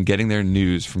waking up and getting their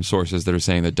news from sources that are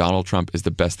saying that Donald Trump is the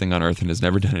best thing on earth and has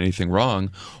never done anything wrong,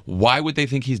 why would they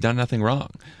think he's done nothing wrong?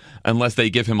 Unless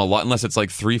they give him unless it's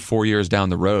 3-4 years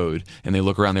down the road and they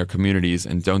look around their communities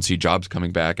and don't see jobs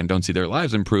coming back and don't see their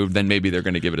lives improved, then maybe they're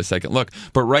going to give it a second look.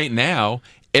 But right now,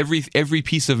 every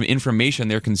piece of information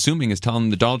they're consuming is telling them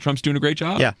that Donald Trump's doing a great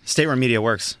job. Yeah, state-run media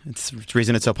works. It's the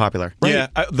reason it's so popular. Right?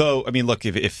 Yeah, look,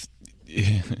 if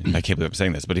I can't believe I'm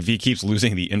saying this, but if he keeps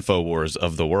losing the InfoWars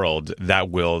of the world, that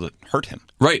will hurt him.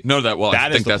 Right. No, I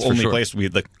that think is that's the only for sure. place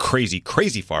the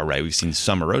crazy far right. We've seen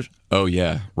some erosion. Oh,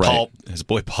 yeah. Right. His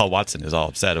boy Paul Watson is all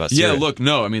upset about Syria. Yeah, look,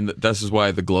 no, I mean, this is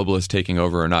why the globalists taking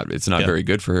over it's not very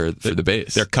good for the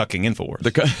base. They're cucking InfoWars.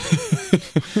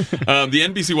 The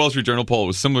NBC Wall Street Journal poll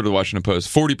was similar to the Washington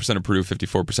Post, 40% approve,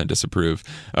 54% disapprove.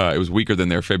 It was weaker than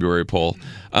their February poll.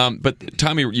 But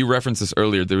Tommy, you referenced this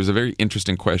earlier. There was a very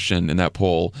interesting question in that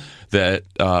poll that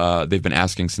they've been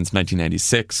asking since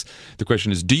 1996. The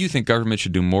question is, do you think government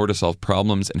should do more to solve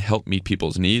problems and help meet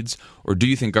people's needs? Or do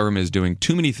you think government is doing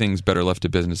too many things better left to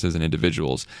businesses and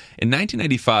individuals? In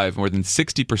 1995, more than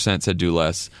 60% said do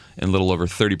less, and a little over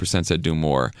 30% said do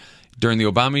more. During the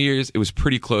Obama years, it was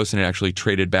pretty close, and it actually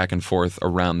traded back and forth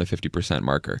around the 50%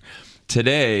 marker.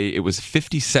 Today, it was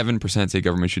 57% say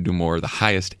government should do more, the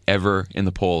highest ever in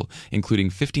the poll, including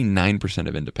 59%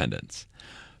 of independents.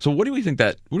 So what do we think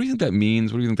that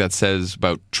means? What do you think that says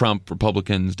about Trump,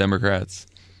 Republicans, Democrats?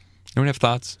 Anyone have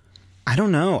thoughts? I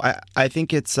don't know. I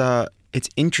think it's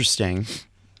interesting.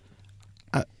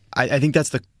 I think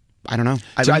that's I don't know.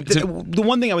 The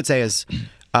one thing I would say is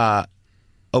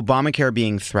Obamacare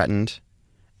being threatened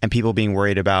and people being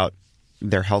worried about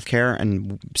their health care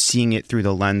and seeing it through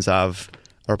the lens of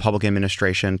a Republican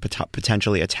administration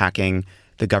potentially attacking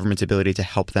the government's ability to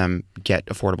help them get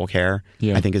affordable care,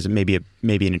 I think is maybe an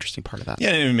interesting part of that. Yeah,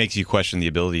 and it makes you question the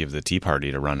ability of the Tea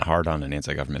Party to run hard on an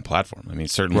anti-government platform. I mean,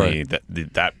 certainly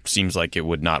that seems like it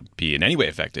would not be in any way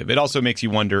effective. It also makes you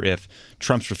wonder if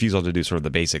Trump's refusal to do sort of the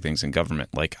basic things in government,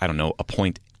 like, I don't know,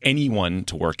 appoint anyone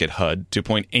to work at HUD, to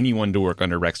appoint anyone to work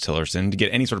under Rex Tillerson, to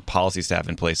get any sort of policy staff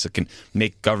in place that can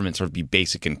make government sort of be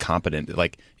basic and competent.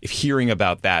 Like, if hearing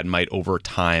about that might over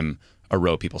time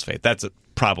erode people's faith. That's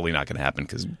probably not going to happen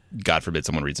because, God forbid,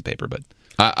 someone reads the paper. But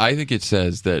I think it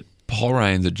says that Paul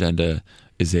Ryan's agenda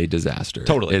is a disaster.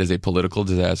 Totally. It is a political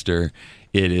disaster.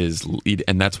 It is,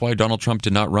 and that's why Donald Trump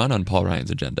did not run on Paul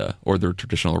Ryan's agenda or the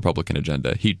traditional Republican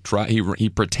agenda. He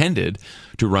pretended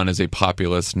to run as a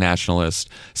populist, nationalist,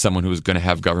 someone who was going to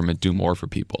have government do more for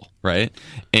people, right?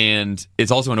 And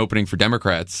it's also an opening for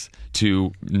Democrats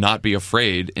to not be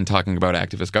afraid in talking about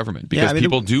activist government because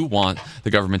people do want the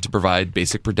government to provide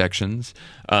basic protections,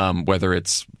 whether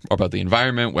it's about the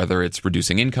environment, whether it's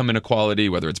reducing income inequality,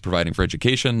 whether it's providing for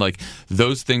education. Like,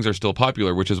 those things are still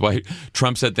popular, which is why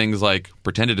Trump said things like,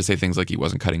 pretended to say things like he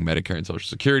wasn't cutting Medicare and Social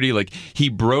Security. Like, he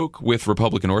broke with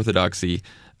Republican orthodoxy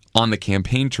on the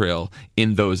campaign trail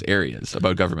in those areas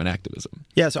about government activism.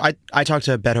 Yeah, so I talked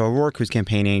to Beto O'Rourke, who's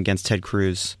campaigning against Ted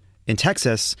Cruz in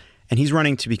Texas, and he's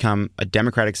running to become a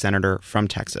Democratic senator from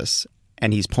Texas.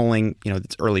 And he's polling,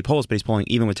 it's early polls, but he's polling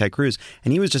even with Ted Cruz.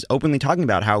 And he was just openly talking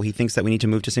about how he thinks that we need to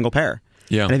move to single payer.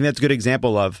 Yeah. And I think that's a good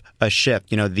example of a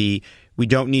shift. We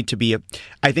don't need to be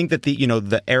I think that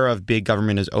the era of big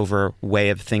government is over way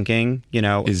of thinking,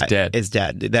 is dead. Is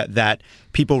dead. That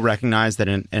people recognize that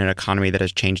in an economy that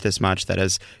has changed this much, that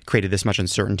has created this much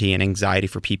uncertainty and anxiety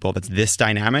for people, that's this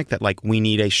dynamic, that we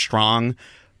need a strong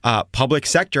public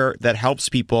sector that helps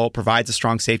people, provides a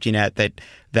strong safety net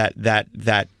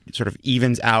that sort of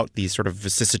evens out these sort of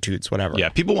vicissitudes, whatever. Yeah,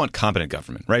 people want competent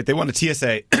government, right? They want a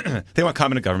TSA. They want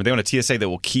competent government. They want a TSA that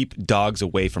will keep dogs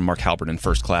away from Mark Halpern in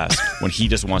first class when he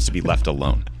just wants to be left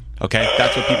alone. Okay,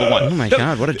 that's what people want. Oh my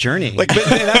God, what a journey! But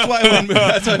that's why when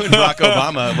Barack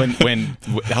Obama, when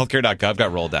healthcare.gov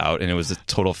got rolled out and it was a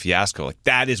total fiasco, like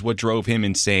that is what drove him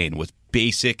insane, was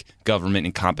basic government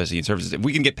encompassing and services. If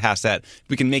we can get past that, if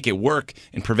we can make it work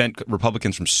and prevent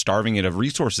Republicans from starving it of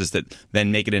resources that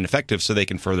then make it ineffective so they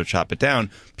can further chop it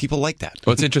down, people like that.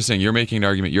 Well, it's interesting. You're making an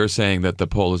argument. You're saying that the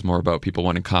poll is more about people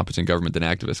wanting competent government than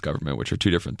activist government, which are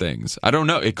two different things. I don't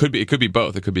know. It could be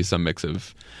both. It could be some mix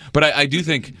of. But I do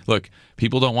think, look,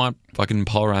 people don't want fucking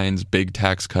Paul Ryan's big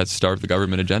tax cuts starve the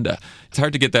government agenda. It's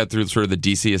hard to get that through sort of the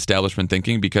DC establishment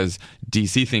thinking because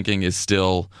DC thinking is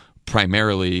still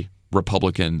primarily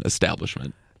Republican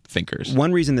establishment thinkers.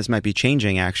 One reason this might be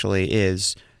changing actually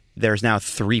is there's now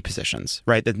three positions,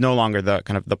 right? That's no longer the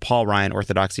kind of the Paul Ryan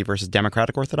orthodoxy versus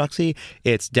Democratic orthodoxy.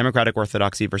 It's Democratic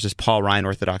orthodoxy versus Paul Ryan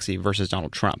orthodoxy versus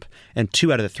Donald Trump. And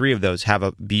two out of the three of those have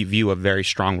a view a very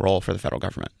strong role for the federal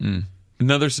government.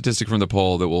 Another statistic from the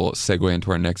poll that will segue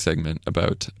into our next segment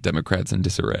about Democrats in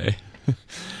disarray.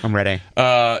 I'm ready.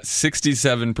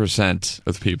 67%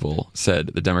 of people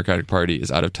said the Democratic Party is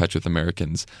out of touch with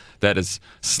Americans. That is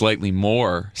slightly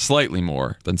more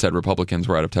than said Republicans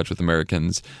were out of touch with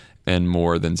Americans and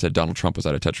more than said Donald Trump was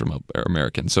out of touch with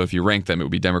Americans. So if you rank them, it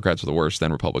would be Democrats were the worst,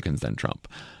 then Republicans, then Trump.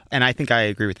 And I think I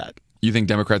agree with that. You think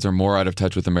Democrats are more out of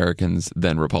touch with Americans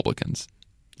than Republicans?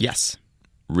 Yes.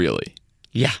 Really?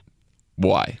 Yeah.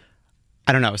 Why?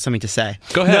 I don't know, something to say.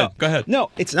 Go ahead. No,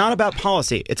 it's not about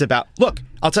policy. It's about, look,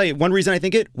 I'll tell you one reason I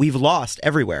think we've lost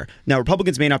everywhere. Now,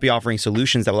 Republicans may not be offering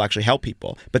solutions that will actually help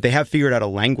people, but they have figured out a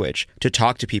language to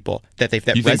talk to people that you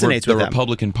resonates think with the them.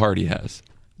 Republican Party has?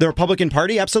 The Republican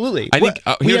Party, absolutely. I think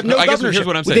we have no I guess governorship. here's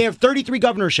what I'm saying. They have 33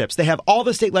 governorships. They have all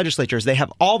the state legislatures. They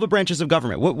have all the branches of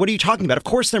government. What are you talking about? Of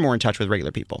course they're more in touch with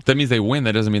regular people. That means they win.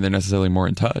 That doesn't mean they're necessarily more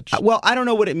in touch. Well, I don't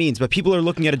know what it means, but people are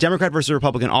looking at a Democrat versus a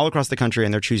Republican all across the country,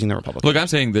 and they're choosing the Republican. Look, I'm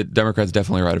saying that Democrats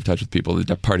definitely are out of touch with people.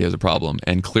 The party has a problem.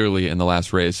 And clearly in the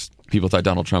last race, people thought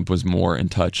Donald Trump was more in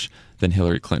touch than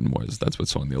Hillary Clinton was. That's what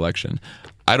swung the election.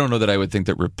 I don't know that I would think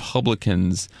that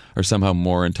Republicans are somehow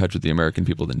more in touch with the American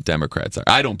people than Democrats are.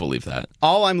 I don't believe that.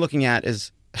 All I'm looking at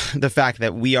is the fact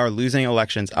that we are losing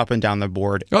elections up and down the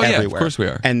board everywhere. Yeah, of course we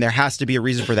are. And there has to be a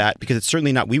reason for that because it's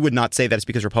certainly not, we would not say that it's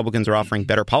because Republicans are offering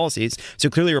better policies. So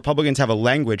clearly Republicans have a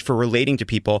language for relating to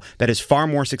people that is far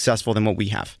more successful than what we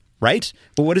have. Right?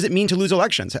 But what does it mean to lose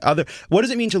elections? What does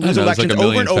it mean to lose elections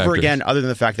over and over again other than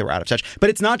the fact that we're out of touch?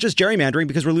 But it's not just gerrymandering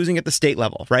because we're losing at the state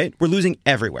level, right? We're losing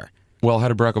everywhere. Well, how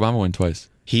did Barack Obama win twice?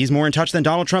 He's more in touch than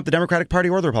Donald Trump, the Democratic Party,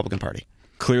 or the Republican Party.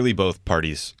 Clearly, both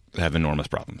parties have enormous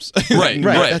problems. Right.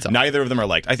 Neither of them are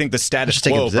liked. I think the status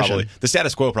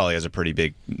quo probably has a pretty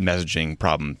big messaging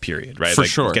problem. Period. Right. For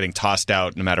sure. Getting tossed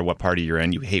out no matter what party you're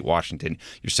in. You hate Washington.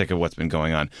 You're sick of what's been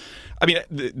going on. I mean,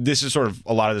 this is sort of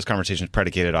a lot of this conversation is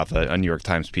predicated off a New York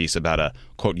Times piece about a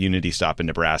quote unity stop in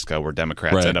Nebraska where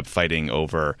Democrats end up fighting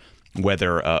over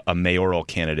whether a mayoral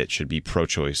candidate should be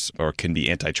pro-choice or can be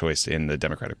anti-choice in the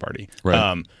Democratic Party.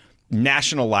 Right.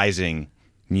 Nationalizing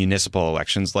municipal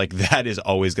elections like that is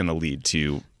always going to lead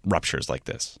to ruptures like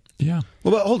this. Yeah.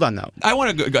 Well, but hold on, though. I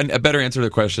want a better answer to the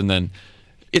question than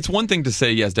it's one thing to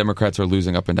say, yes, Democrats are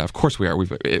losing up and down. Of course we are. We've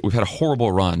had a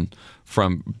horrible run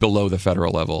from below the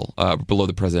federal level, below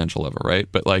the presidential level, right?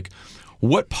 But like,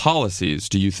 what policies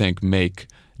do you think make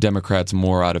Democrats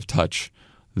more out of touch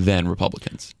than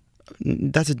Republicans?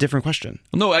 That's a different question.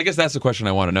 No, I guess that's the question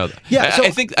I want to know. Though. Yeah, so I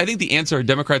think the answer,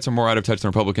 Democrats are more out of touch than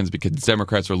Republicans because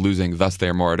Democrats are losing, thus they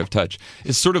are more out of touch,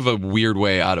 is sort of a weird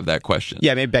way out of that question.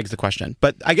 Yeah, maybe begs the question.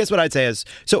 But I guess what I'd say is,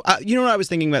 so you know what I was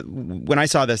thinking about when I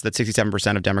saw this, that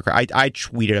 67% of Democrats, I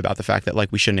tweeted about the fact that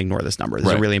like we shouldn't ignore this number. This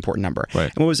is a really important number. Right.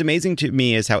 And what was amazing to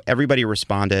me is how everybody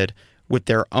responded with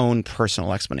their own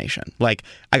personal explanation. Like,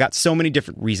 I got so many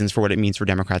different reasons for what it means for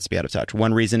Democrats to be out of touch.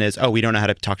 One reason is, we don't know how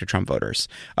to talk to Trump voters.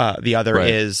 The other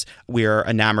is we're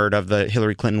enamored of the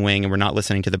Hillary Clinton wing and we're not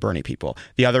listening to the Bernie people.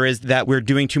 The other is that we're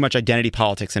doing too much identity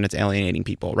politics and it's alienating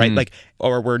people, right? Like,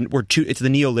 or it's the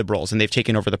neoliberals and they've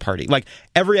taken over the party. Like,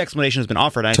 every explanation has been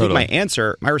offered. And I think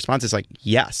my response is like,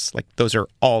 yes, like those are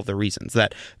all the reasons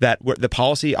that the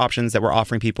policy options that we're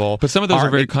offering people. But some of those are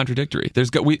very contradictory.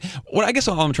 What I guess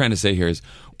all I'm trying to say here is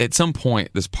at some point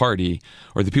this party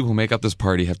or the people who make up this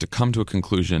party have to come to a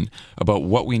conclusion about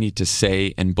what we need to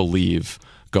say and believe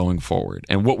going forward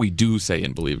and what we do say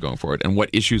and believe going forward and what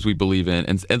issues we believe in.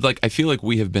 And like, I feel like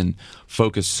we have been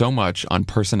focused so much on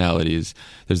personalities.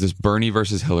 There's this Bernie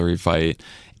versus Hillary fight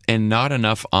and not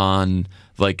enough on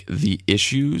like the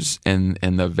issues and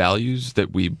the values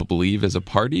that we believe as a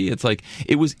party. It's like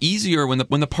it was easier when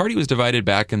the party was divided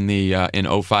back in the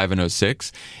in 05 and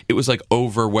 06. It was like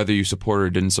over whether you support or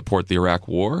didn't support the Iraq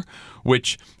War.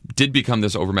 which did become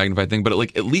this overmagnified thing, but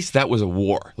like at least that was a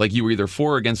war. Like you were either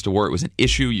for or against a war. It was an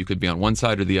issue. You could be on one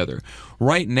side or the other.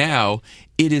 Right now,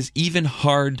 it is even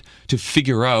hard to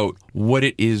figure out what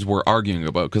it is we're arguing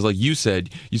about. Because like you said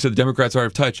the Democrats are out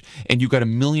of touch, and you've got a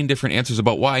million different answers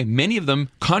about why, many of them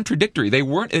contradictory.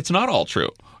 It's not all true.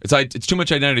 It's too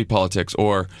much identity politics,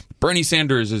 or Bernie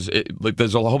Sanders like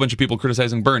there's a whole bunch of people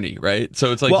criticizing Bernie, right?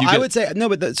 So it's like, well, I would say no,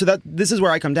 but this is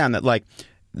where I come down,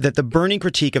 that the Bernie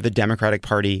critique of the Democratic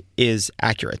Party is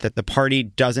accurate, that the party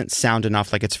doesn't sound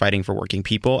enough like it's fighting for working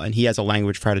people, and he has a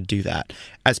language for how to do that.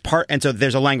 And so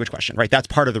there's a language question, right? That's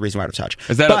part of the reason we're out of touch.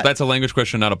 That's a language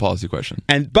question, not a policy question.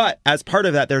 But as part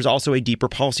of that, there's also a deeper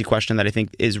policy question that I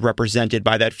think is represented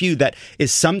by that feud, that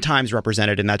is sometimes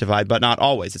represented in that divide, but not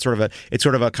always.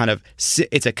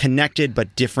 It's a connected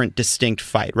but different, distinct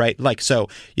fight, right? Like, so,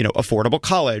 affordable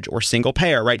college or single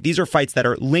payer, right? These are fights that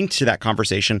are linked to that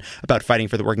conversation about fighting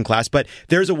for the working class. But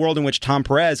there's a world in which Tom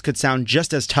Perez could sound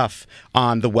just as tough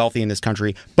on the wealthy in this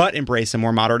country, but embrace a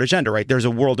more moderate agenda, right? There's a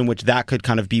world in which that could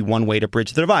kind of be one way to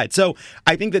bridge the divide. So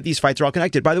I think that these fights are all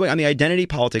connected. By the way, on the identity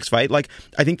politics fight, like,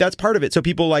 I think that's part of it. So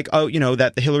people like,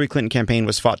 that the Hillary Clinton campaign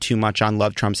was fought too much on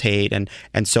love Trump's hate and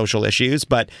social issues,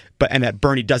 and that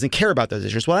Bernie doesn't care about those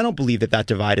issues. Well, I don't believe that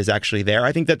divide is actually there.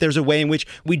 I think that there's a way in which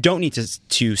we don't need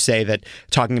to say that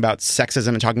talking about sexism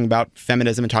and talking about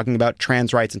feminism and talking about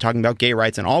trans rights and talking about gay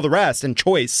rights and all the rest and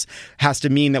choice has to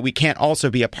mean that we can't also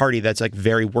be a party that's like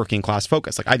very working class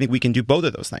focused. Like, I think we can do both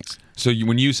of those things. So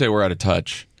when you say we're out of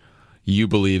touch, you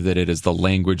believe that it is the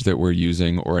language that we're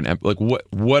using, or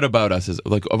what about us is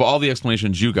like, of all the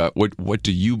explanations you got, what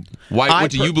do you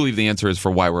believe the answer is for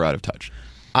why we're out of touch?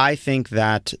 I think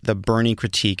that the Bernie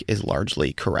critique is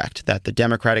largely correct, that the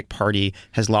Democratic Party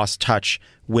has lost touch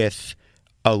with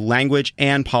a language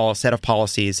and set of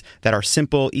policies that are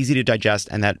simple, easy to digest,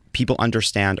 and that people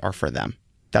understand are for them.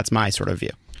 That's my sort of view.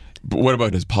 But what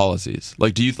about his policies?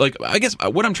 Like, do you I guess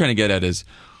what I'm trying to get at is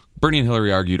Bernie and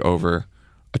Hillary argued over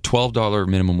a $12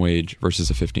 minimum wage versus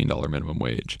a $15 minimum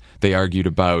wage. They argued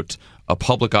about a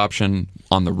public option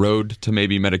on the road to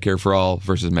maybe Medicare for all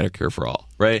versus Medicare for all,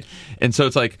 right? And so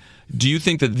it's like, do you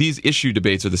think that these issue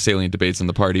debates are the salient debates in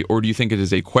the party, or do you think it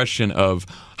is a question of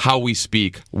how we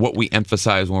speak, what we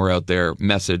emphasize when we're out there,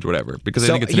 message, whatever? Because I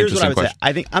think it's an interesting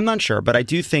question. I'm not sure, but I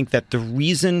do think that the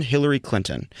reason Hillary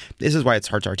Clinton, this is why it's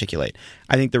hard to articulate,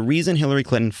 I think the reason Hillary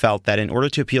Clinton felt that in order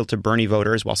to appeal to Bernie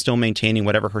voters while still maintaining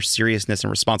whatever her seriousness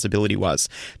and responsibility was,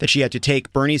 that she had to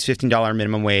take Bernie's $15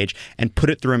 minimum wage and put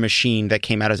it through a machine that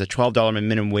came out as a $12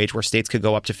 minimum wage where states could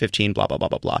go up to 15, blah, blah, blah,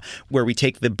 blah, blah, where we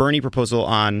take the Bernie proposal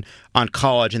on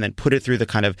college and then put it through the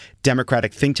kind of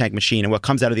Democratic think tank machine, and what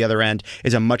comes out of the other end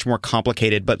is a much more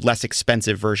complicated but less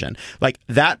expensive version. Like,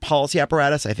 that policy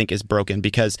apparatus, I think, is broken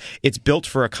because it's built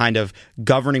for a kind of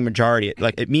governing majority.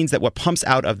 Like, it means that what pumps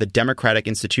out of the Democratic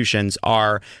institutions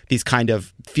are these kind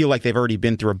of feel like they've already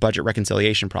been through a budget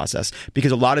reconciliation process,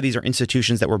 because a lot of these are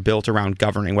institutions that were built around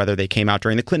governing, whether they came out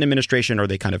during the Clinton administration or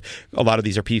a lot of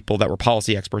these are people that were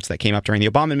policy experts that came up during the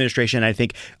Obama administration. And I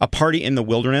think a party in the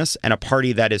wilderness and a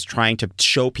party that is trying to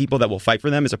show people that will fight for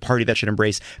them is a party that should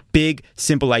embrace big,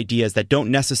 simple ideas that don't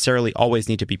necessarily always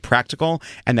need to be practical,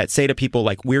 and that say to people,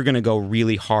 like, we're going to go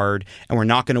really hard and we're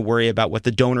not going to worry about what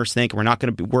the donors think. We're not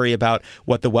going to worry about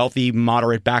what the wealthy,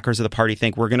 moderate backers of the party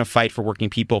think. We're going to fight for working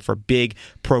people, for big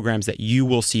programs that you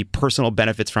will see personal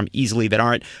benefits from easily, that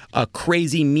aren't a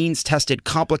crazy, means-tested,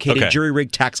 complicated,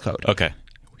 jury-rigged tax code. Okay.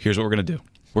 Here's what we're going to do.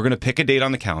 We're going to pick a date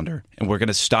on the calendar, and we're going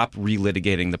to stop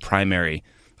relitigating the primary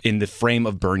in the frame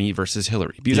of Bernie versus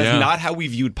Hillary. Because that's not how we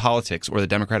viewed politics or the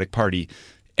Democratic Party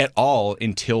at all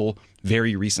until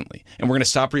very recently. And we're going to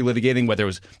stop relitigating whether it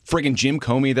was friggin' Jim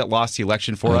Comey that lost the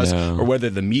election for us, or whether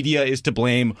the media is to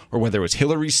blame, or whether it was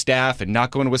Hillary's staff and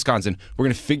not going to Wisconsin. We're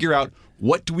going to figure out,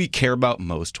 what do we care about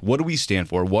most? What do we stand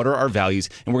for? What are our values?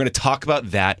 And we're going to talk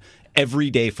about that every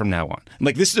day from now on.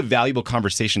 Like, this is a valuable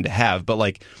conversation to have, but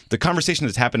like the conversation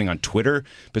that's happening on Twitter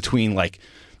between like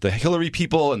the Hillary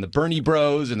people and the Bernie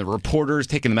bros and the reporters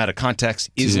taking them out of context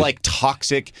is like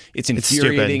toxic. It's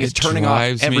infuriating. It's turning off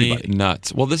everybody. Drives me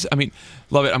nuts. Well,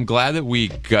 love it. I'm glad that we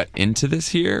got into this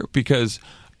here, because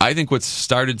I think what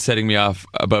started setting me off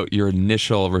about your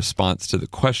initial response to the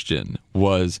question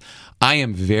was, I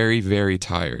am very, very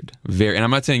tired. And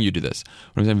I'm not saying you do this,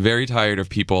 but I'm very tired of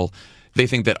people. They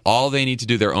think that all they need to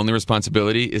do, their only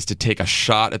responsibility, is to take a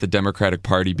shot at the Democratic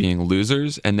Party being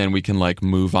losers, and then we can like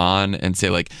move on and say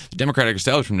like, the Democratic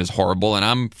establishment is horrible and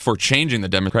I'm for changing the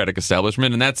Democratic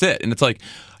establishment, and that's it. And it's like,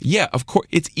 yeah, of course,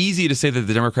 it's easy to say that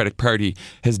the Democratic Party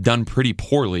has done pretty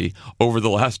poorly over the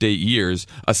last 8 years,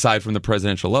 aside from the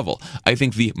presidential level. I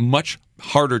think the much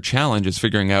harder challenge is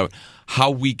figuring out how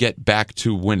we get back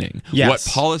to winning, Yes. what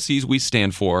policies we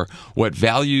stand for, what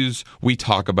values we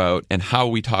talk about, and how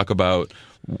we talk about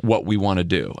what we want to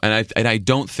do. And I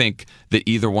don't think that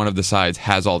either one of the sides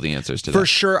has all the answers to that. For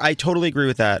sure, I totally agree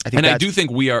with that. I do think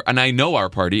we are, and I know our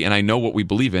party, and I know what we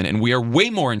believe in, and we are way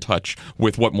more in touch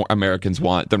with what more Americans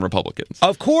want than Republicans.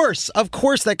 Of course,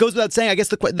 that goes without saying. I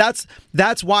guess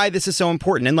that's why this is so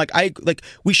important. And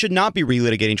we should not be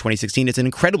relitigating 2016. It's an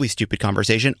incredibly stupid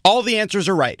conversation. All the answers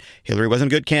are right. Hillary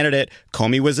wasn't a good candidate.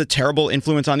 Comey was a terrible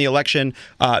influence on the election.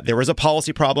 There was a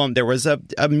policy problem. There was a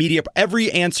media.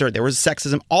 Every answer. There was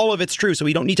sexism. All of it's true. So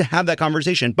we don't need to have that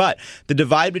conversation. But the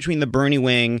divide between the Bernie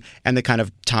wing and the kind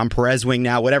of Tom Perez wing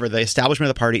now, whatever, the establishment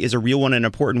of the party is a real one and an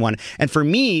important one. And for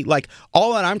me,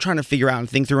 all that I'm trying to figure out and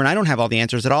think through, and I don't have all the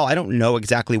answers at all. I don't know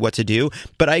exactly what to do.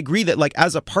 But I agree that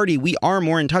as a party, we are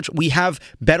more in touch. We have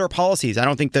better policies. I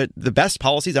don't think that the best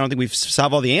policies. I don't think we've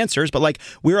solved all the answers. But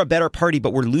we're a better party,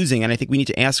 but we're losing. And I think we need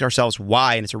to ask ourselves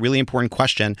why. And it's a really important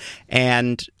question.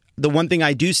 And the one thing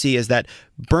I do see is that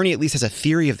Bernie at least has a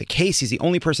theory of the case. He's the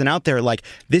only person out there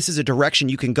this is a direction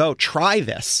you can go. Try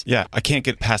this. Yeah, I can't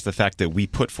get past the fact that we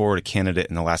put forward a candidate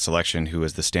in the last election who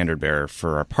was the standard bearer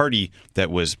for our party that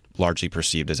was largely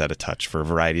perceived as out of touch for a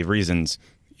variety of reasons,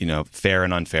 fair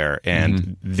and unfair.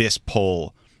 And this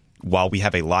poll, while we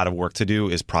have a lot of work to do,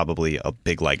 is probably a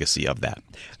big legacy of that.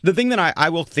 The thing that I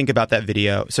will think about that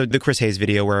video, so the Chris Hayes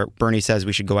video where Bernie says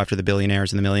we should go after the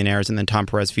billionaires and the millionaires, and then Tom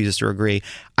Perez refuses to agree.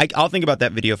 I'll think about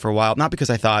that video for a while, not because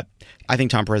I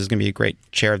think Tom Perez is going to be a great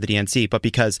chair of the DNC, but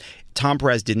because Tom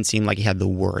Perez didn't seem like he had the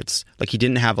words. He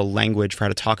didn't have a language for how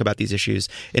to talk about these issues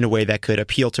in a way that could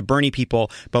appeal to Bernie people,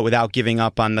 but without giving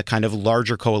up on the kind of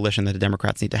larger coalition that the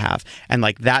Democrats need to have. And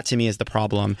that to me is the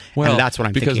problem. And that's what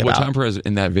I'm thinking about. Because what Tom Perez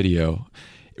in that video,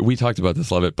 we talked about this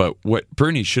a little bit, but what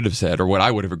Bernie should have said, or what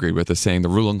I would have agreed with, is saying the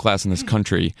ruling class in this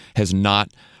country has not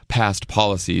passed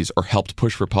policies or helped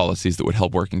push for policies that would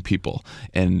help working people.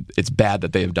 And it's bad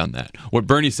that they have done that. What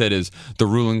Bernie said is the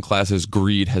ruling class's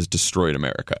greed has destroyed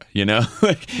America, And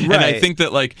I think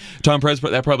that Tom Perez,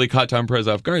 that probably caught Tom Perez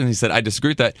off guard. And he said, I disagree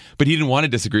with that. But he didn't want to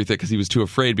disagree with it because he was too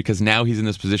afraid, because now he's in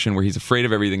this position where he's afraid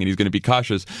of everything and he's going to be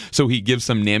cautious. So he gives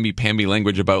some namby-pamby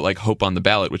language about hope on the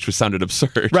ballot, which was sounded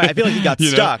absurd. Right. I feel like he got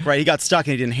stuck, right? He got stuck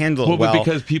and he didn't handle it well. But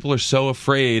because people are so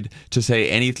afraid to say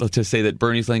that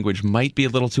Bernie's language might be a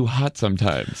little too hot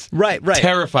sometimes. Right.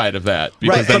 Terrified of that,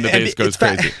 because then the base goes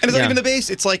crazy. And it's not even the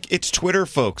base. It's Twitter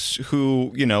folks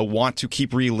who, want to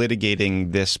keep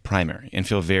relitigating this primary and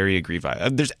feel very aggrieved by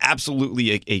it. There's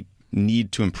absolutely a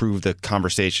need to improve the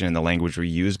conversation and the language we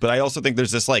use. But I also think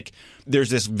there's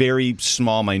this very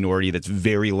small minority that's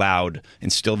very loud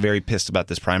and still very pissed about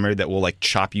this primary that will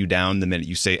chop you down the minute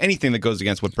you say anything that goes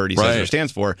against what Bernie says or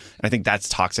stands for. And I think that's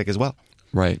toxic as well.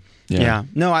 Right. Yeah.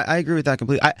 No, I agree with that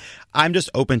completely. I'm just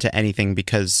open to anything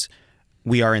because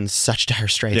we are in such dire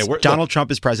straits. Yeah, Donald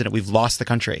Trump is president. We've lost the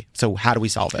country. So how do we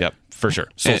solve it? Yep, for sure.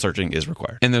 Soul searching is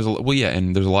required. And there's a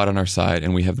lot on our side,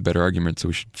 and we have the better argument, so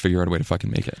we should figure out a way to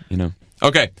fucking make it,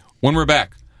 Okay, when we're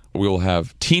back, we will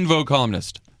have Teen Vogue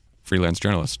columnist, freelance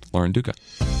journalist, Lauren Duca.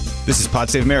 This is Pod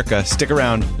Save America. Stick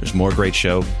around. There's more great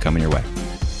show coming your way.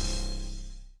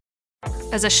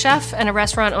 As a chef and a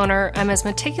restaurant owner, I'm as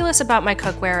meticulous about my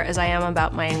cookware as I am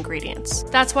about my ingredients.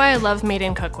 That's why I love Made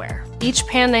in Cookware. Each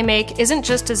pan they make isn't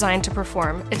just designed to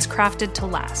perform, it's crafted to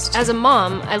last. As a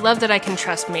mom, I love that I can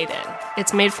trust Made In.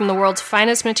 It's made from the world's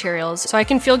finest materials, so I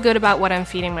can feel good about what I'm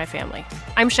feeding my family.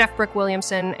 I'm Chef Brooke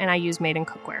Williamson, and I use Made in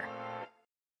Cookware.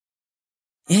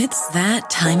 It's that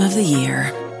time of the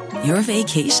year. Your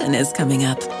vacation is coming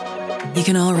up. You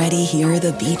can already hear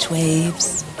the beach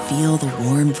waves, feel the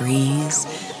warm breeze,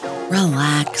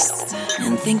 relax,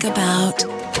 and think about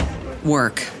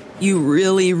work. You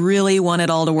really, really want it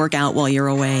all to work out while you're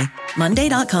away.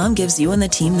 Monday.com gives you and the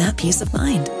team that peace of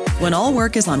mind. When all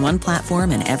work is on one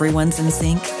platform and everyone's in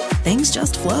sync, things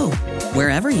just flow.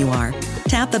 Wherever you are,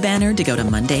 tap the banner to go to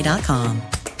Monday.com.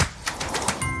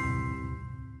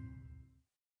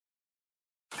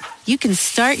 You can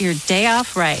start your day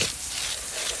off right.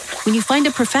 When you find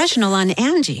a professional on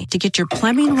Angie to get your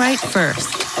plumbing right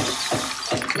first.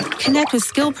 Connect with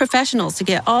skilled professionals to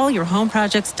get all your home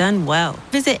projects done well.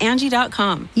 Visit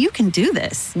Angie.com. You can do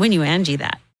this when you Angie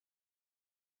that.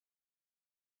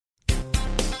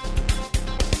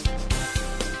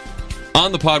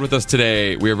 On the pod with us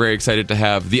today, we are very excited to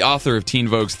have the author of Teen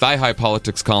Vogue's Thigh High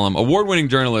Politics column, award-winning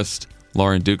journalist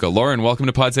Lauren Duca. Lauren, welcome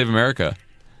to Pod Save America.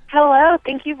 Hello,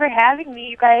 thank you for having me.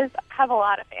 You guys have a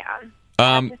lot of fans.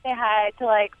 I have to say hi to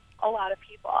a lot of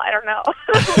people. I don't know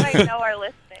who I know are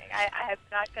listening. I'm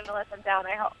not going to let them down,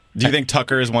 I hope. Do you think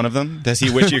Tucker is one of them? Does he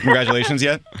wish you congratulations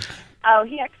yet? Oh,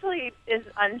 he actually is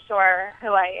unsure who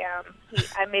I am.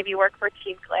 I maybe work for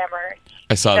Teen Glamour.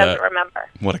 I saw he that. Doesn't remember.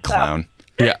 What a clown.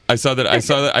 Yeah, I saw that.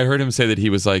 I heard him say that he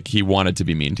was like, he wanted to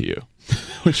be mean to you,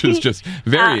 which was just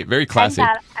very, very classy.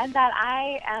 And that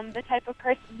I am the type of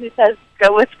person who says,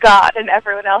 go with God, and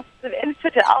everyone else is an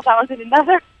infidel. That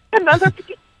was another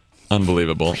piece.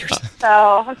 Unbelievable. So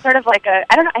I'm sort of like I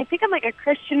don't know, I think I'm like a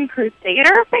Christian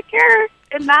crusader figure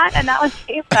in that, and that was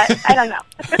me, but I don't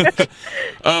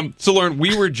know. So, Lauren,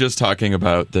 we were just talking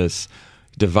about this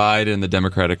divide in the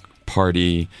Democratic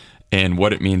Party and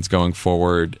what it means going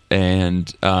forward.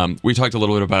 And we talked a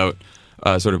little bit about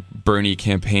sort of Bernie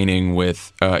campaigning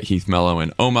with Heath Mello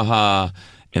in Omaha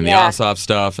and the Ossoff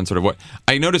stuff and sort of what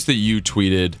I noticed that you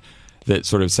tweeted that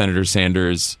sort of Senator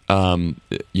Sanders,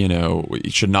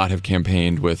 should not have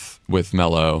campaigned with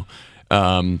Mello.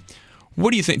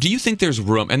 What do you think? Do you think there's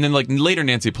room? And then, like, later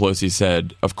Nancy Pelosi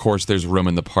said, of course, there's room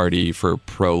in the party for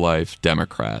pro-life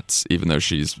Democrats, even though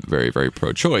she's very, very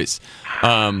pro-choice.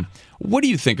 What do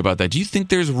you think about that? Do you think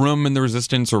there's room in the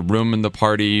resistance or room in the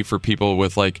party for people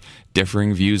with, like,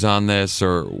 differing views on this?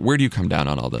 Or where do you come down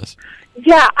on all this?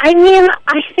 Yeah, I mean,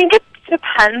 I think it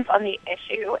depends on the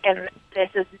issue, and this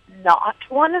is not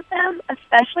one of them,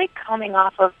 especially coming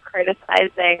off of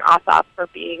criticizing Ossoff for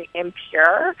being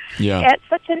impure. Yeah. It's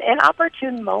such an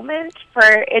inopportune moment for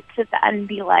it to then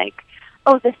be like,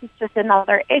 oh, this is just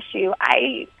another issue.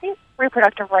 I think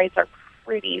reproductive rights are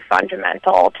pretty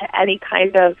fundamental to any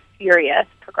kind of serious,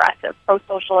 progressive,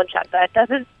 pro-social agenda. It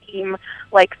doesn't seem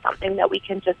like something that we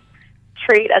can just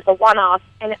treat as a one-off.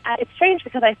 And it's strange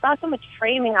because I saw so much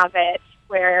framing of it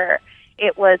where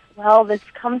it was, well, this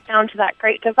comes down to that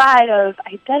great divide of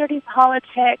identity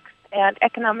politics and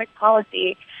economic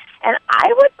policy. And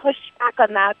I would push back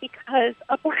on that because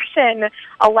abortion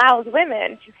allows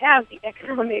women to have the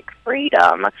economic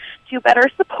freedom to better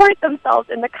support themselves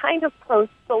in the kind of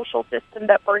pro-social system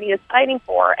that Bernie is fighting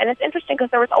for. And it's interesting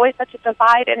because there was always such a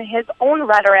divide in his own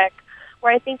rhetoric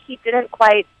where I think he didn't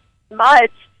quite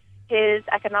smudge his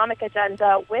economic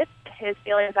agenda with his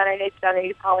feelings on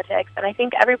identity politics, and I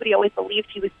think everybody always believed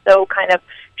he was so kind of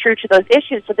true to those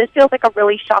issues. So this feels like a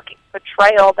really shocking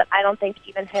betrayal that I don't think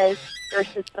even his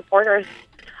supporters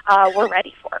were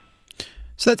ready for.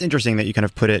 So that's interesting that you kind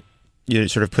of put it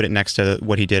next to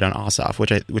what he did on Ossoff,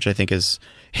 which I think is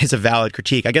a valid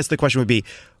critique. I guess the question would be,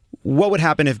 what would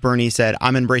happen if Bernie said,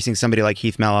 I'm embracing somebody like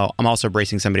Heath Mello, I'm also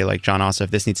embracing somebody like Jon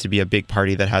Ossoff. This needs to be a big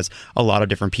party that has a lot of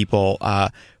different people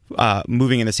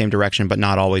moving in the same direction, but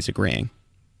not always agreeing.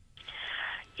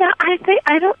 Yeah,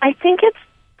 I think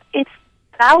it's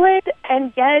valid,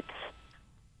 and yet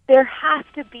there has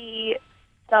to be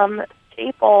some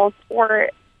staples,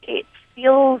 or it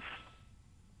feels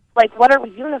like, what are we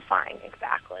unifying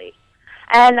exactly?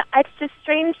 And it's just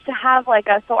strange to have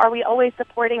so are we always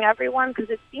supporting everyone? Because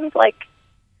it seems like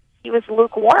he was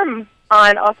lukewarm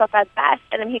on Ossoff at best,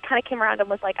 and then he kind of came around and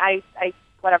was like, I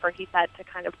whatever he said to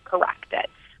kind of correct it.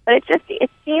 But it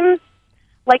seems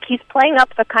like he's playing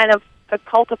up the kind of the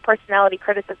cult of personality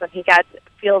criticism he gets. It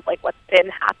feels like what's been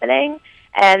happening,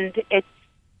 and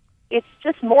it's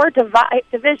just more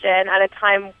division at a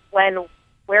time when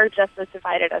we're just as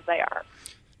divided as they are.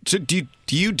 So do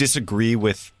you disagree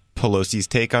with Pelosi's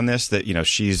take on this, that,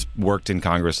 she's worked in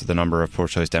Congress with a number of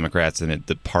pro-choice Democrats, and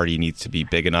the party needs to be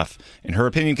big enough, in her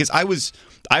opinion? Because I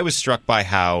was struck by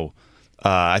how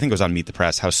I think it was on Meet the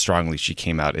Press, how strongly she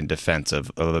came out in defense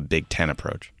of a Big Ten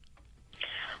approach.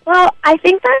 Well, I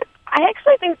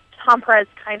actually think Tom Perez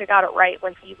kind of got it right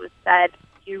when he said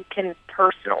you can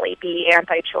personally be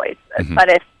anti-choice,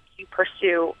 but if you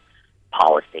pursue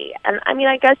policy. And I mean,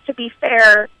 I guess to be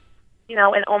fair,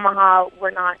 in Omaha,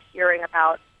 we're not hearing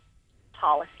about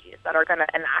policies that are going to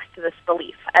enact this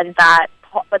belief,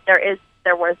 but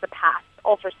there was the past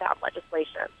ultrasound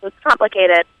legislation, so it's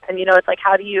complicated. And it's like,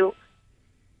 how do you?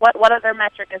 What other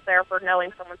metric is there for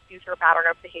knowing someone's future pattern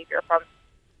of behavior from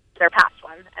their past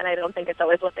one? And I don't think it's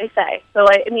always what they say. So,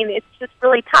 I mean, it's just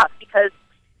really tough because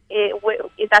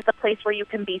that's a place where you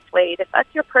can be swayed. If that's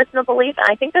your personal belief, and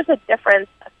I think there's a difference,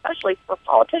 especially for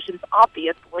politicians,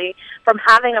 obviously, from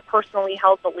having a personally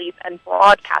held belief and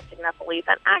broadcasting that belief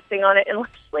and acting on it in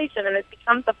legislation, and it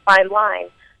becomes a fine line.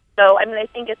 So, I mean, I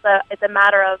think it's a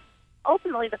matter of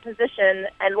ultimately the position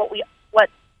and what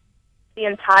the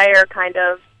entire kind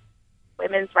of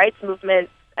women's rights movement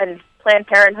and Planned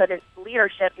Parenthood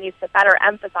leadership needs to better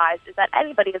emphasize is that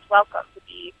anybody is welcome to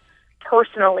be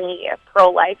personally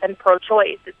pro-life and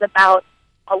pro-choice. It's about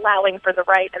allowing for the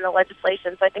right and the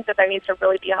legislation. So I think that there needs to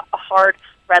really be a hard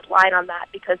red line on that,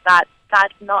 because that's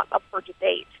not up for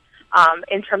debate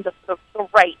in terms of the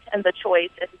right and and the choice.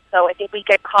 And so I think we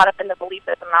get caught up in the belief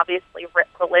system. Obviously,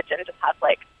 religion just has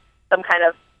like some kind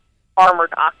of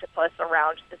armored octopus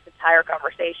around this entire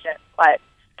conversation. But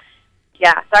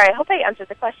yeah, sorry. I hope I answered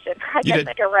the question. I guess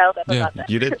I get riled up about this.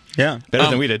 You did. Yeah. Better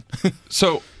than we did.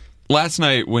 So last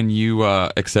night when you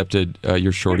accepted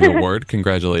your Shorty Award,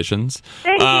 congratulations.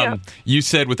 Thank you. You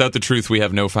said, "Without the truth, we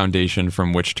have no foundation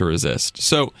from which to resist."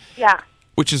 So Yeah.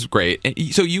 which is great. And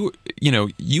so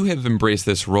you have embraced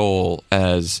this role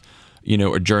as,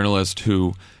 a journalist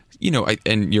who,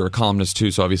 and you're a columnist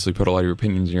too, so obviously put a lot of your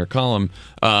opinions in your column,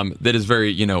 that is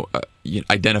very,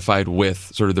 identified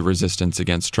with sort of the resistance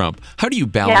against Trump. How do you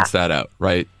balance that out,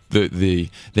 right? The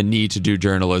need to do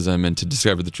journalism and to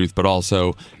discover the truth, but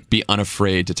also be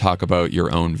unafraid to talk about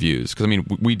your own views? Because, I mean,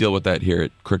 we deal with that here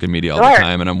at Crooked Media all the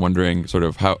time, and I'm wondering sort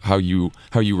of how you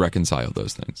reconcile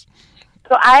those things.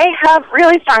 So I have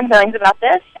really strong feelings about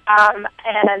this,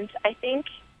 and I think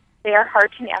they are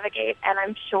hard to navigate, and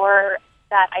I'm sure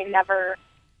that I never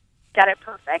get it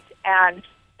perfect, and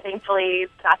thankfully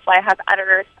that's why I have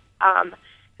editors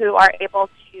who are able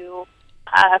to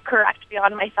correct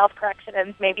beyond my self-correction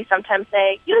and maybe sometimes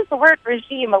say, use the word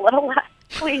regime a little less,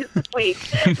 please, this week,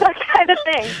 that kind of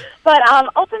thing. But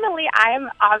ultimately, I'm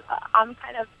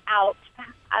kind of out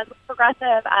as a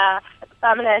progressive, as a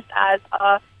feminist, as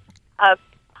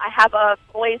I have a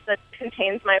voice that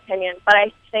contains my opinion, but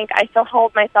I think I still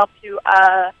hold myself to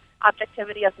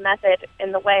objectivity of method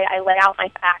in the way I lay out my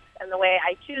facts and the way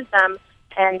I choose them,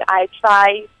 and I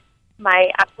try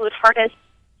my absolute hardest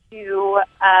to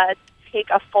take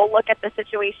a full look at the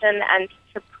situation and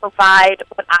to provide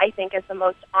what I think is the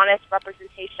most honest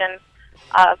representation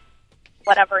of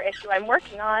whatever issue I'm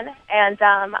working on. And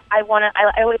I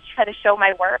always try to show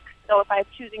my work. So if I'm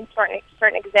choosing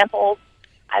certain examples,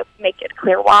 I make it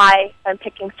clear why. If I'm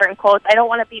picking certain quotes, I don't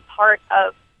want to be part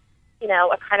of,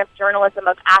 a kind of journalism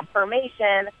of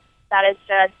affirmation that is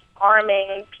just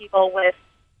arming people with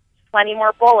 20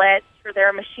 more bullets for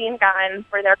their machine gun,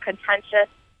 for their contentious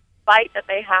fight that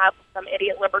they have with some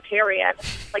idiot libertarian.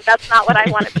 Like, that's not what I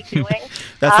want to be doing.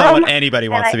 That's not what anybody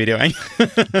wants to be doing. But,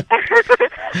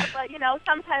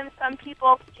 sometimes some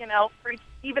people,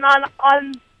 even on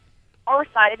our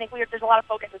side, I think there's a lot of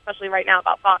focus, especially right now,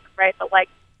 about Fox, right? But,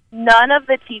 none of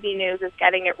the TV news is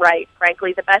getting it right,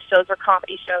 frankly. The best shows are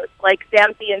comedy shows. Like,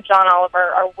 Zanthi and John Oliver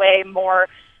are way more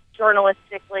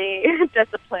journalistically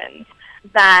disciplined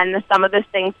than some of the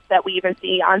things that we even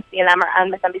see on CNN or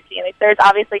MSNBC. And there's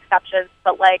obviously exceptions,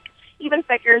 but, even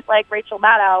figures like Rachel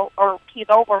Maddow or Keith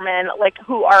Olbermann,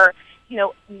 who are,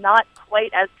 not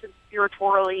quite as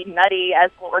conspiratorially nutty as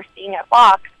what we're seeing at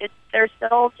Fox, they're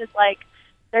still just,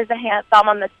 there's a thumb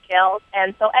on the scales.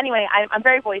 And so, anyway, I'm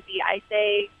very voicey. I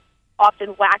say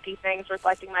often wacky things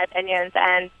reflecting my opinions,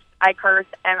 and I curse,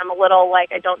 and I'm a little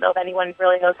I don't know if anyone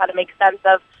really knows how to make sense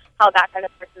of how that kind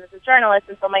of person is a journalist.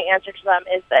 And so my answer to them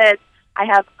is this: I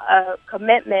have a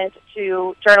commitment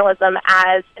to journalism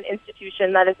as an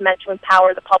institution that is meant to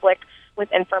empower the public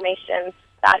with information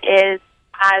that is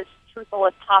as truthful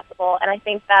as possible. And I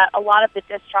think that a lot of the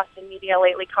distrust in media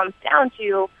lately comes down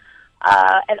to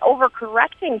an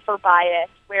overcorrecting for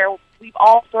bias, where we've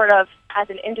all sort of, as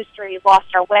an industry, lost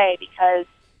our way because,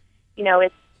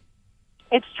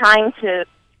 it's trying to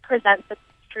present the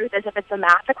truth as if it's a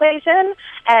math equation,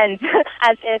 and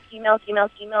as if females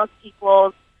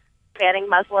equals banning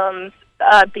Muslims,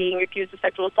 being accused of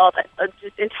sexual assault,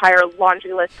 just entire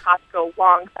laundry list, Costco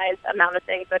long-sized amount of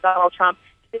things that Donald Trump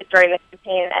did during the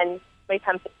campaign, and when it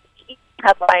comes to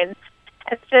headlines,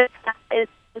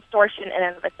 it's distortion in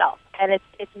and of itself. And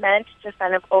it's meant to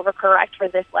kind of overcorrect for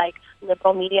this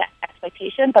liberal media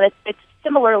expectation, but it's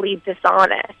similarly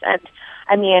dishonest. And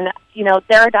I mean,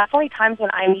 there are definitely times when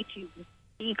I need to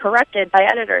be corrected by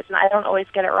editors, and I don't always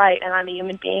get it right, and I'm a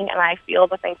human being, and I feel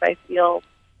the things I feel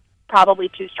probably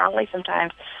too strongly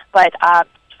sometimes. But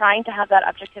trying to have that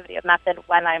objectivity of method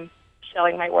when I'm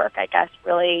showing my work, I guess,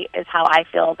 really is how I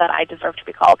feel that I deserve to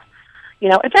be called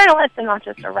a journalist and not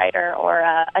just a writer or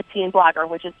a teen blogger,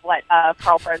 which is what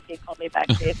Carl Bernstein called me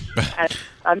backstage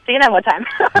on CNN one time.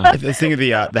 I was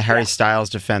thinking of the Harry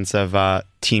Styles defense of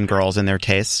teen girls and their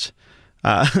taste.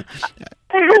 Well,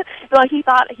 he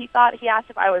asked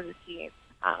if I was a teen.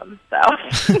 Oh,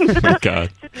 God.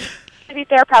 To be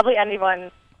fair, probably anyone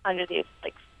under the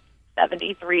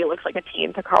 73 looks like a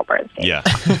teen to Carl Bernstein. Yeah.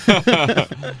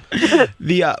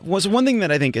 Was one thing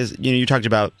that I think is, you talked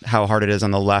about how hard it is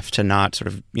on the left to not sort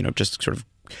of, just sort of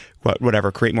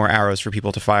create more arrows for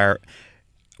people to fire.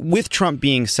 With Trump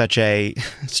being such a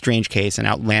strange case, an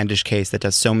outlandish case that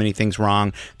does so many things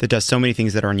wrong, that does so many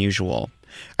things that are unusual,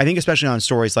 I think especially on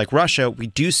stories like Russia, we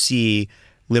do see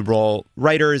liberal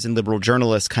writers and liberal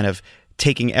journalists kind of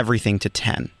taking everything to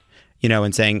 10.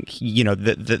 And saying,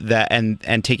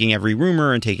 and taking every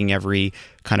rumor and taking every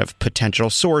kind of potential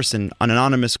source and an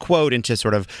anonymous quote into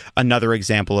sort of another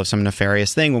example of some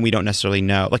nefarious thing when we don't necessarily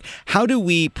know. Like, how do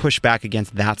we push back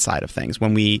against that side of things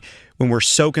when we're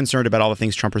so concerned about all the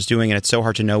things Trump is doing and it's so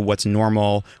hard to know what's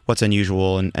normal, what's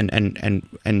unusual,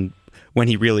 and when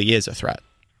he really is a threat?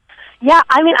 Yeah,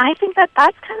 I mean, I think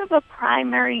that's kind of a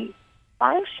primary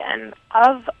function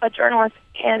of a journalist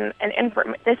in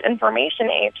this information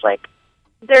age. Like,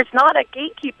 there's not a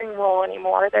gatekeeping role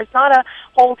anymore. There's not a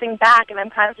holding back, and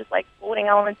I'm kind of just like quoting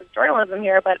elements of journalism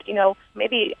here, but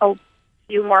maybe a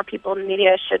few more people in the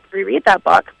media should reread that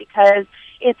book, because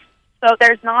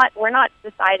we're not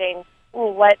deciding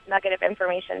what nugget of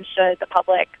information should the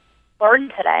public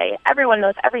learn today. Everyone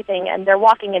knows everything, and they're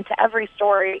walking into every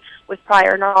story with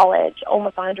prior knowledge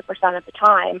almost 100% of the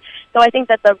time. So I think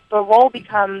that the role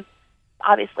becomes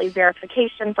obviously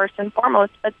verification first and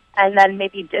foremost, and then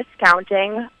maybe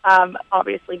discounting,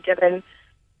 obviously given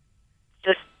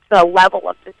just the level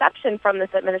of deception from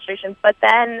this administration. But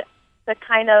then the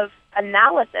kind of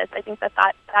analysis, I think that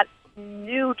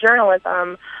new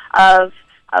journalism of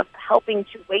helping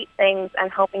to weight things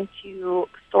and helping to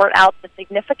sort out the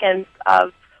significance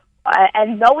of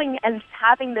and knowing and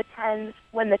having the 10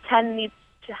 when the 10 needs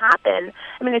to happen.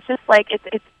 I mean, it's just like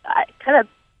it's kind of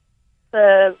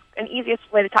an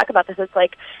easiest way to talk about this is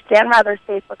like Dan Rather's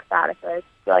Facebook statuses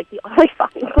feel like the only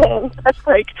fucking thing that's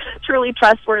like truly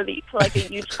trustworthy to like a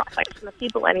huge cross-section of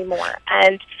people anymore,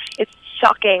 and it's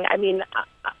shocking. I mean,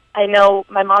 I know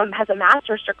my mom has a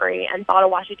master's degree and thought a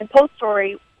Washington Post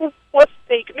story was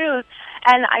fake news,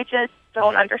 and I just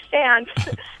don't understand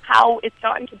how it's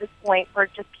gotten to this point where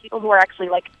just people who are actually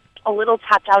like a little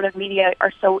tapped out of media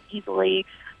are so easily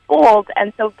fooled.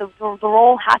 And so the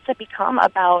role has to become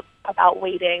about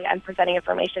weighting and presenting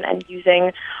information and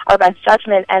using our best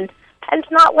judgment, and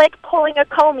not like pulling a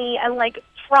Comey and like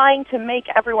trying to make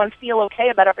everyone feel okay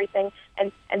about everything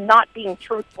and not being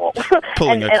truthful.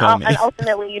 Pulling and, a Comey. And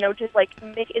ultimately, just like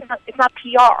it's not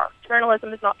PR.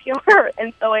 Journalism is not PR,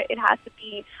 and so it has to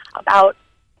be about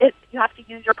it. You have to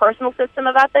use your personal system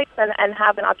of ethics and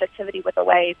have an objectivity with the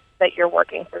way that you're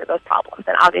working through those problems.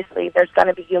 And obviously, there's going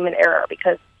to be human error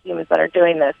because humans that are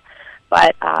doing this.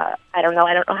 But I don't know.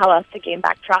 I don't know how else to gain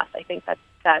back trust. I think that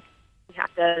we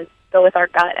have to go with our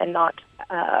gut and not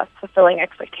fulfilling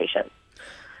expectations.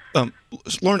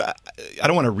 Lauren, I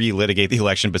don't want to relitigate the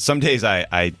election, but some days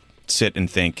I sit and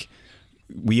think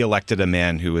we elected a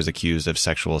man who was accused of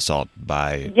sexual assault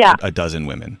by a dozen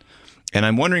women. And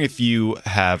I'm wondering if you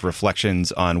have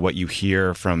reflections on what you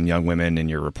hear from young women in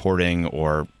your reporting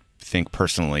or think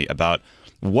personally about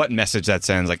what message that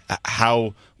sends, like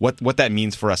what that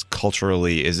means for us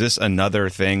culturally. Is this another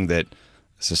thing that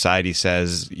society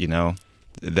says,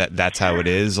 that's how it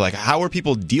is? Like, how are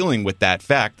people dealing with that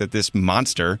fact that this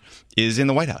monster is in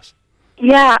the White House?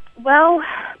 Yeah, well,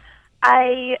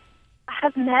 I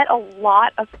have met a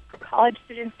lot of college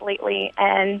students lately,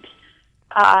 and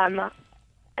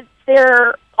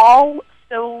they're all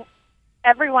so,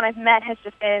 everyone I've met has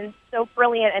just been so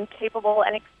brilliant and capable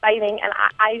and exciting, and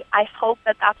I hope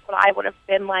that that's what I would have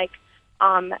been like,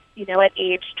 at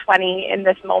age 20 in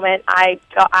this moment. I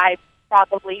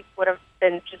probably would have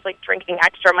been just like drinking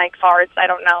extra Mike Sards. I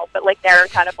don't know, but like they're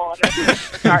kind of all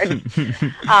Sards.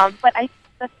 But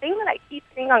the thing that I keep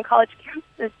seeing on college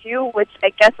campuses too, which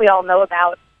I guess we all know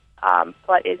about,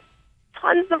 but is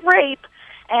tons of rape,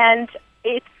 and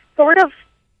it's sort of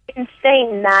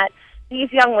insane that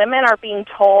these young women are being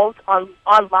told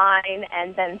online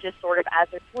and then just sort of as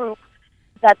a group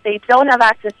that they don't have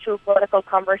access to a political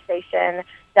conversation,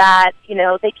 that,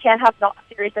 they can't have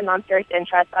serious and non-serious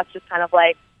interests. That's just kind of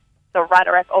like the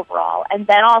rhetoric overall. And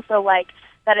then also like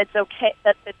that it's okay,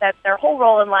 that their whole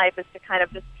role in life is to kind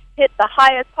of just hit the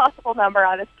highest possible number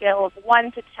on a scale of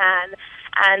 1 to 10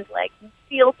 and like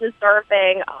feel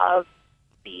deserving of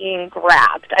being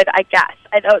grabbed, I guess.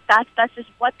 I know that's just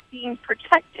what's being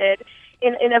protected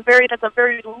in a very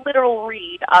literal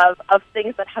read of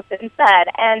things that have been said.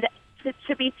 And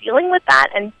to be dealing with that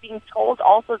and being told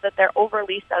also that they're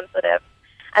overly sensitive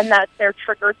and that they're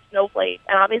triggered snowflakes.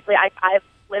 And obviously I've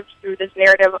lived through this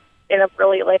narrative in a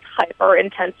really like hyper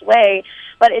intense way,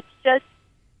 but it's just,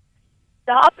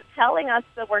 stop telling us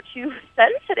that we're too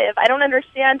sensitive. I don't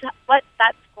understand what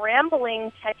that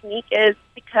scrambling technique is,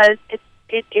 because it's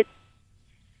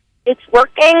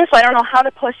working, so I don't know how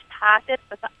to push past it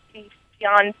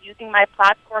beyond using my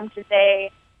platform to say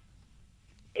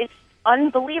it's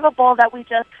unbelievable that we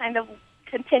just kind of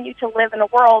continue to live in a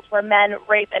world where men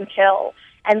rape and kill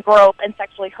and grope and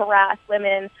sexually harass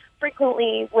women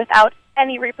frequently without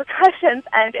any repercussions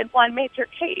and in one major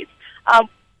case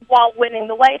while winning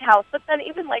the White House. But then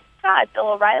even like, God,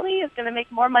 Bill O'Reilly is going to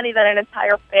make more money than an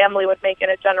entire family would make in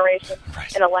a generation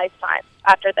in a lifetime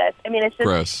after this. I mean, it's just,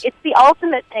 Gross. it's the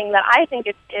ultimate thing that I think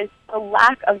is the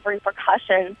lack of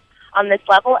repercussions on this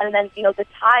level. And then, you know, the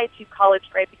tie to college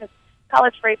rape, because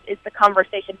college rape is the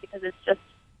conversation because it's just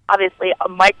obviously a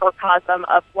microcosm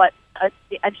of what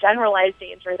a generalized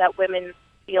danger that women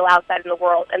feel outside in the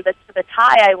world. And the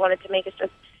tie I wanted to make is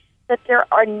just that there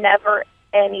are never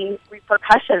any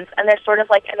repercussions, and there's sort of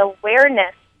like an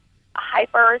awareness, a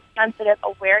hypersensitive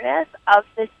awareness of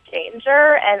this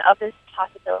danger and of this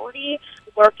possibility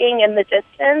lurking in the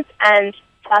distance, and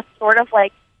that's sort of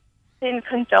like been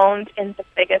condoned in the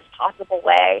biggest possible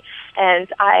way. And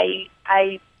I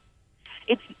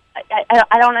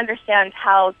don't understand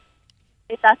how,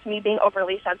 if that's me being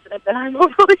overly sensitive, then I'm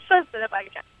overly sensitive, I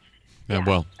guess. Yeah,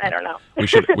 well, I don't know.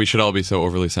 we should all be so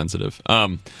overly sensitive. I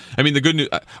mean, the good news,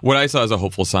 what I saw as a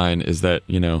hopeful sign is that,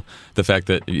 you know, the fact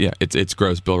that it's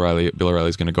gross. Bill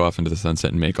O'Reilly's going to go off into the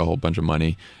sunset and make a whole bunch of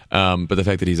money. But the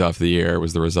fact that he's off the air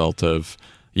was the result of,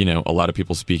 you know, a lot of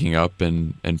people speaking up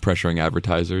and pressuring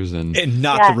advertisers and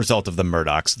not the result of the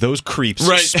Murdochs. Those creeps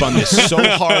spun this so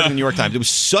hard in the New York Times. It was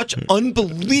such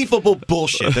unbelievable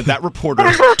bullshit that reporter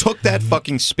took that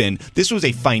fucking spin. This was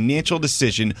a financial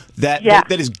decision that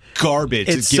is garbage.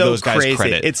 It's to give so those guys crazy.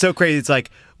 credit. It's so crazy. It's like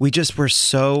we just were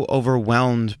so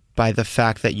overwhelmed by the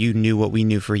fact that you knew what we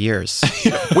knew for years.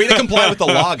 Way to comply with the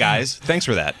law, guys. Thanks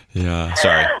for that. Yeah.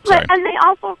 Sorry. And they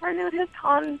also renewed his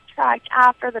contract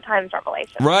after the Times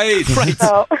revelation. Right.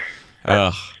 So, so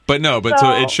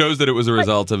it shows that it was a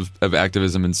result of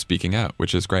activism and speaking out,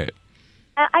 which is great.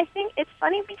 I think it's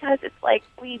funny because it's like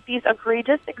these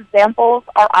egregious examples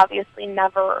are obviously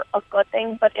never a good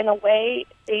thing, but in a way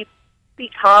they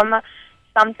become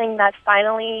something that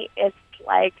finally is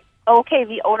like, okay,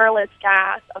 the odorless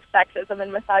gas of sexism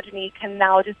and misogyny can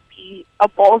now just be a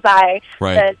bullseye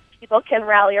that people can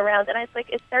rally around. And it's like,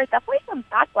 there's definitely some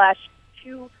backlash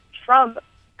to Trump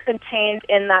contained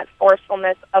in that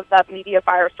forcefulness of that media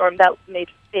firestorm that made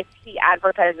 50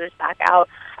 advertisers back out.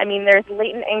 I mean, there's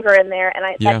latent anger in there,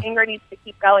 and that anger needs to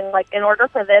keep going. Like, in order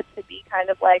for this to be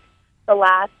kind of like the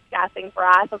last gasping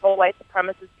breath of a white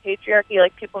supremacist patriarchy,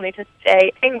 like, people need to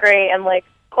stay angry, and, like,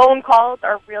 phone calls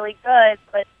are really good,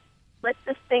 but let's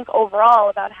just think overall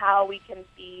about how we can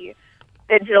be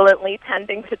vigilantly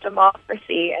tending to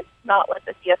democracy and not let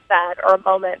this be a fad or a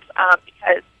moment,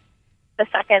 because the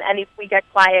second and if we get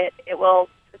quiet, it will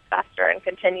just fester and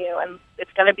continue, and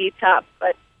it's going to be tough,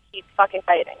 but keep fucking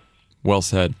fighting. Well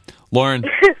said. Lauren,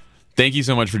 thank you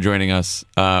so much for joining us.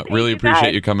 Really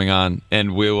appreciate you coming on,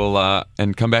 and we will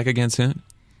and come back again soon.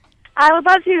 I would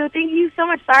love to. Thank you so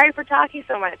much. Sorry for talking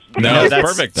so much. No, that's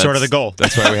perfect. Sort of the goal.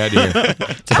 That's why we had you here.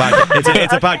 It's a podcast.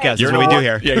 It's a podcast. That's what we do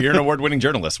here. Yeah, you're an award-winning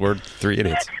journalist. We're three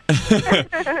idiots.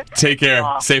 Take care.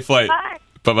 Safe flight. Bye.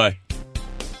 Bye-bye.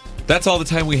 That's all the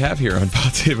time we have here on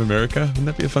Pod Save America. Wouldn't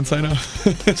that be a fun sign-off?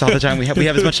 That's all the time we have. We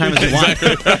have as much time as we want.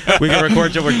 We can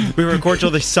record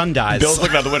till the sun dies. Bill's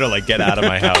looking out the window like, get out of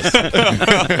my house.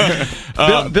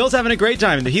 Bill's having a great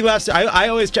time. He laughs. I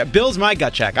always check. Bill's my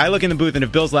gut check. I look in the booth, and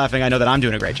if Bill's laughing, I know that I'm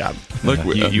doing a great job. Look,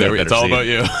 it's all about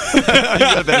you. You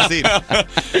got a better seat.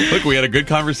 Look, we had a good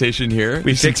conversation here.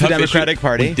 We fixed the Democratic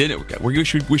Party. We did it. We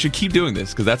should keep doing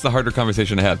this because that's the harder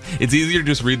conversation to have. It's easier to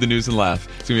just read the news and laugh.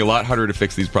 It's going to be a lot harder to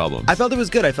fix these problems. I felt it was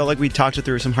good. I felt like we talked it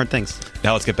through some hard things.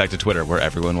 Now let's get back to Twitter, where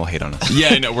everyone will hate on us. Yeah,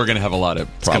 I know. We're going to have a lot of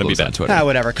problems on Twitter.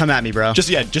 Whatever. Come at me, bro.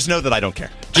 Just know that I don't care.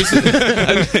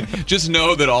 Just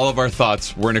know that all of our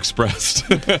thoughts weren't expressed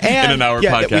in an hour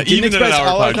podcast. We didn't express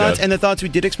all our thoughts, and the thoughts we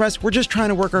did express, we're just trying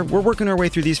to we're working our way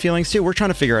through these feelings too. We're trying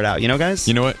to figure it out, guys?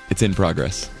 You know what? It's in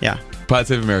progress. Yeah. Pod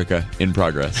Save America, in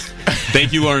progress.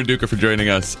 Thank you, Lauren Duca, for joining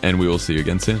us, and we will see you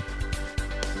again soon.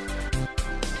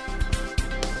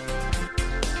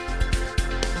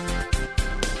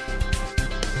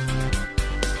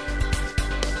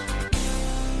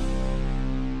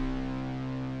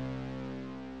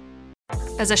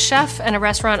 As a chef and a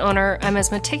restaurant owner, I'm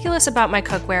as meticulous about my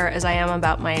cookware as I am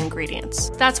about my ingredients.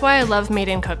 That's why I love Made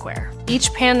in Cookware.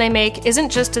 Each pan they make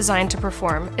isn't just designed to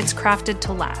perform, it's crafted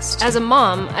to last. As a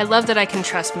mom, I love that I can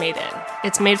trust Made in.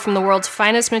 It's made from the world's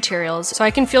finest materials, so I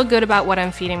can feel good about what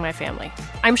I'm feeding my family.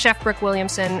 I'm Chef Brooke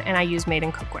Williamson, and I use Made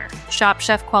in Cookware. Shop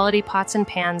chef-quality pots and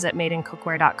pans at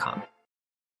madeincookware.com.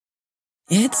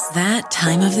 It's that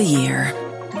time of the year.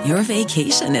 Your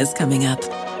vacation is coming up.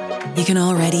 You can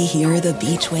already hear the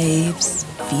beach waves,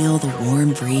 feel the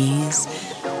warm breeze,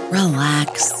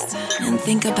 relax, and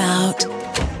think about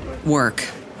work.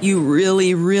 You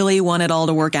really, really want it all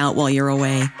to work out while you're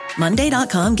away.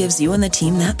 Monday.com gives you and the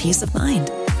team that peace of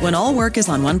mind. When all work is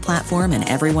on one platform and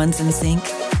everyone's in sync,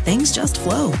 things just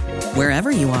flow.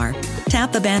 Wherever you are,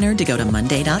 tap the banner to go to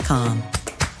Monday.com.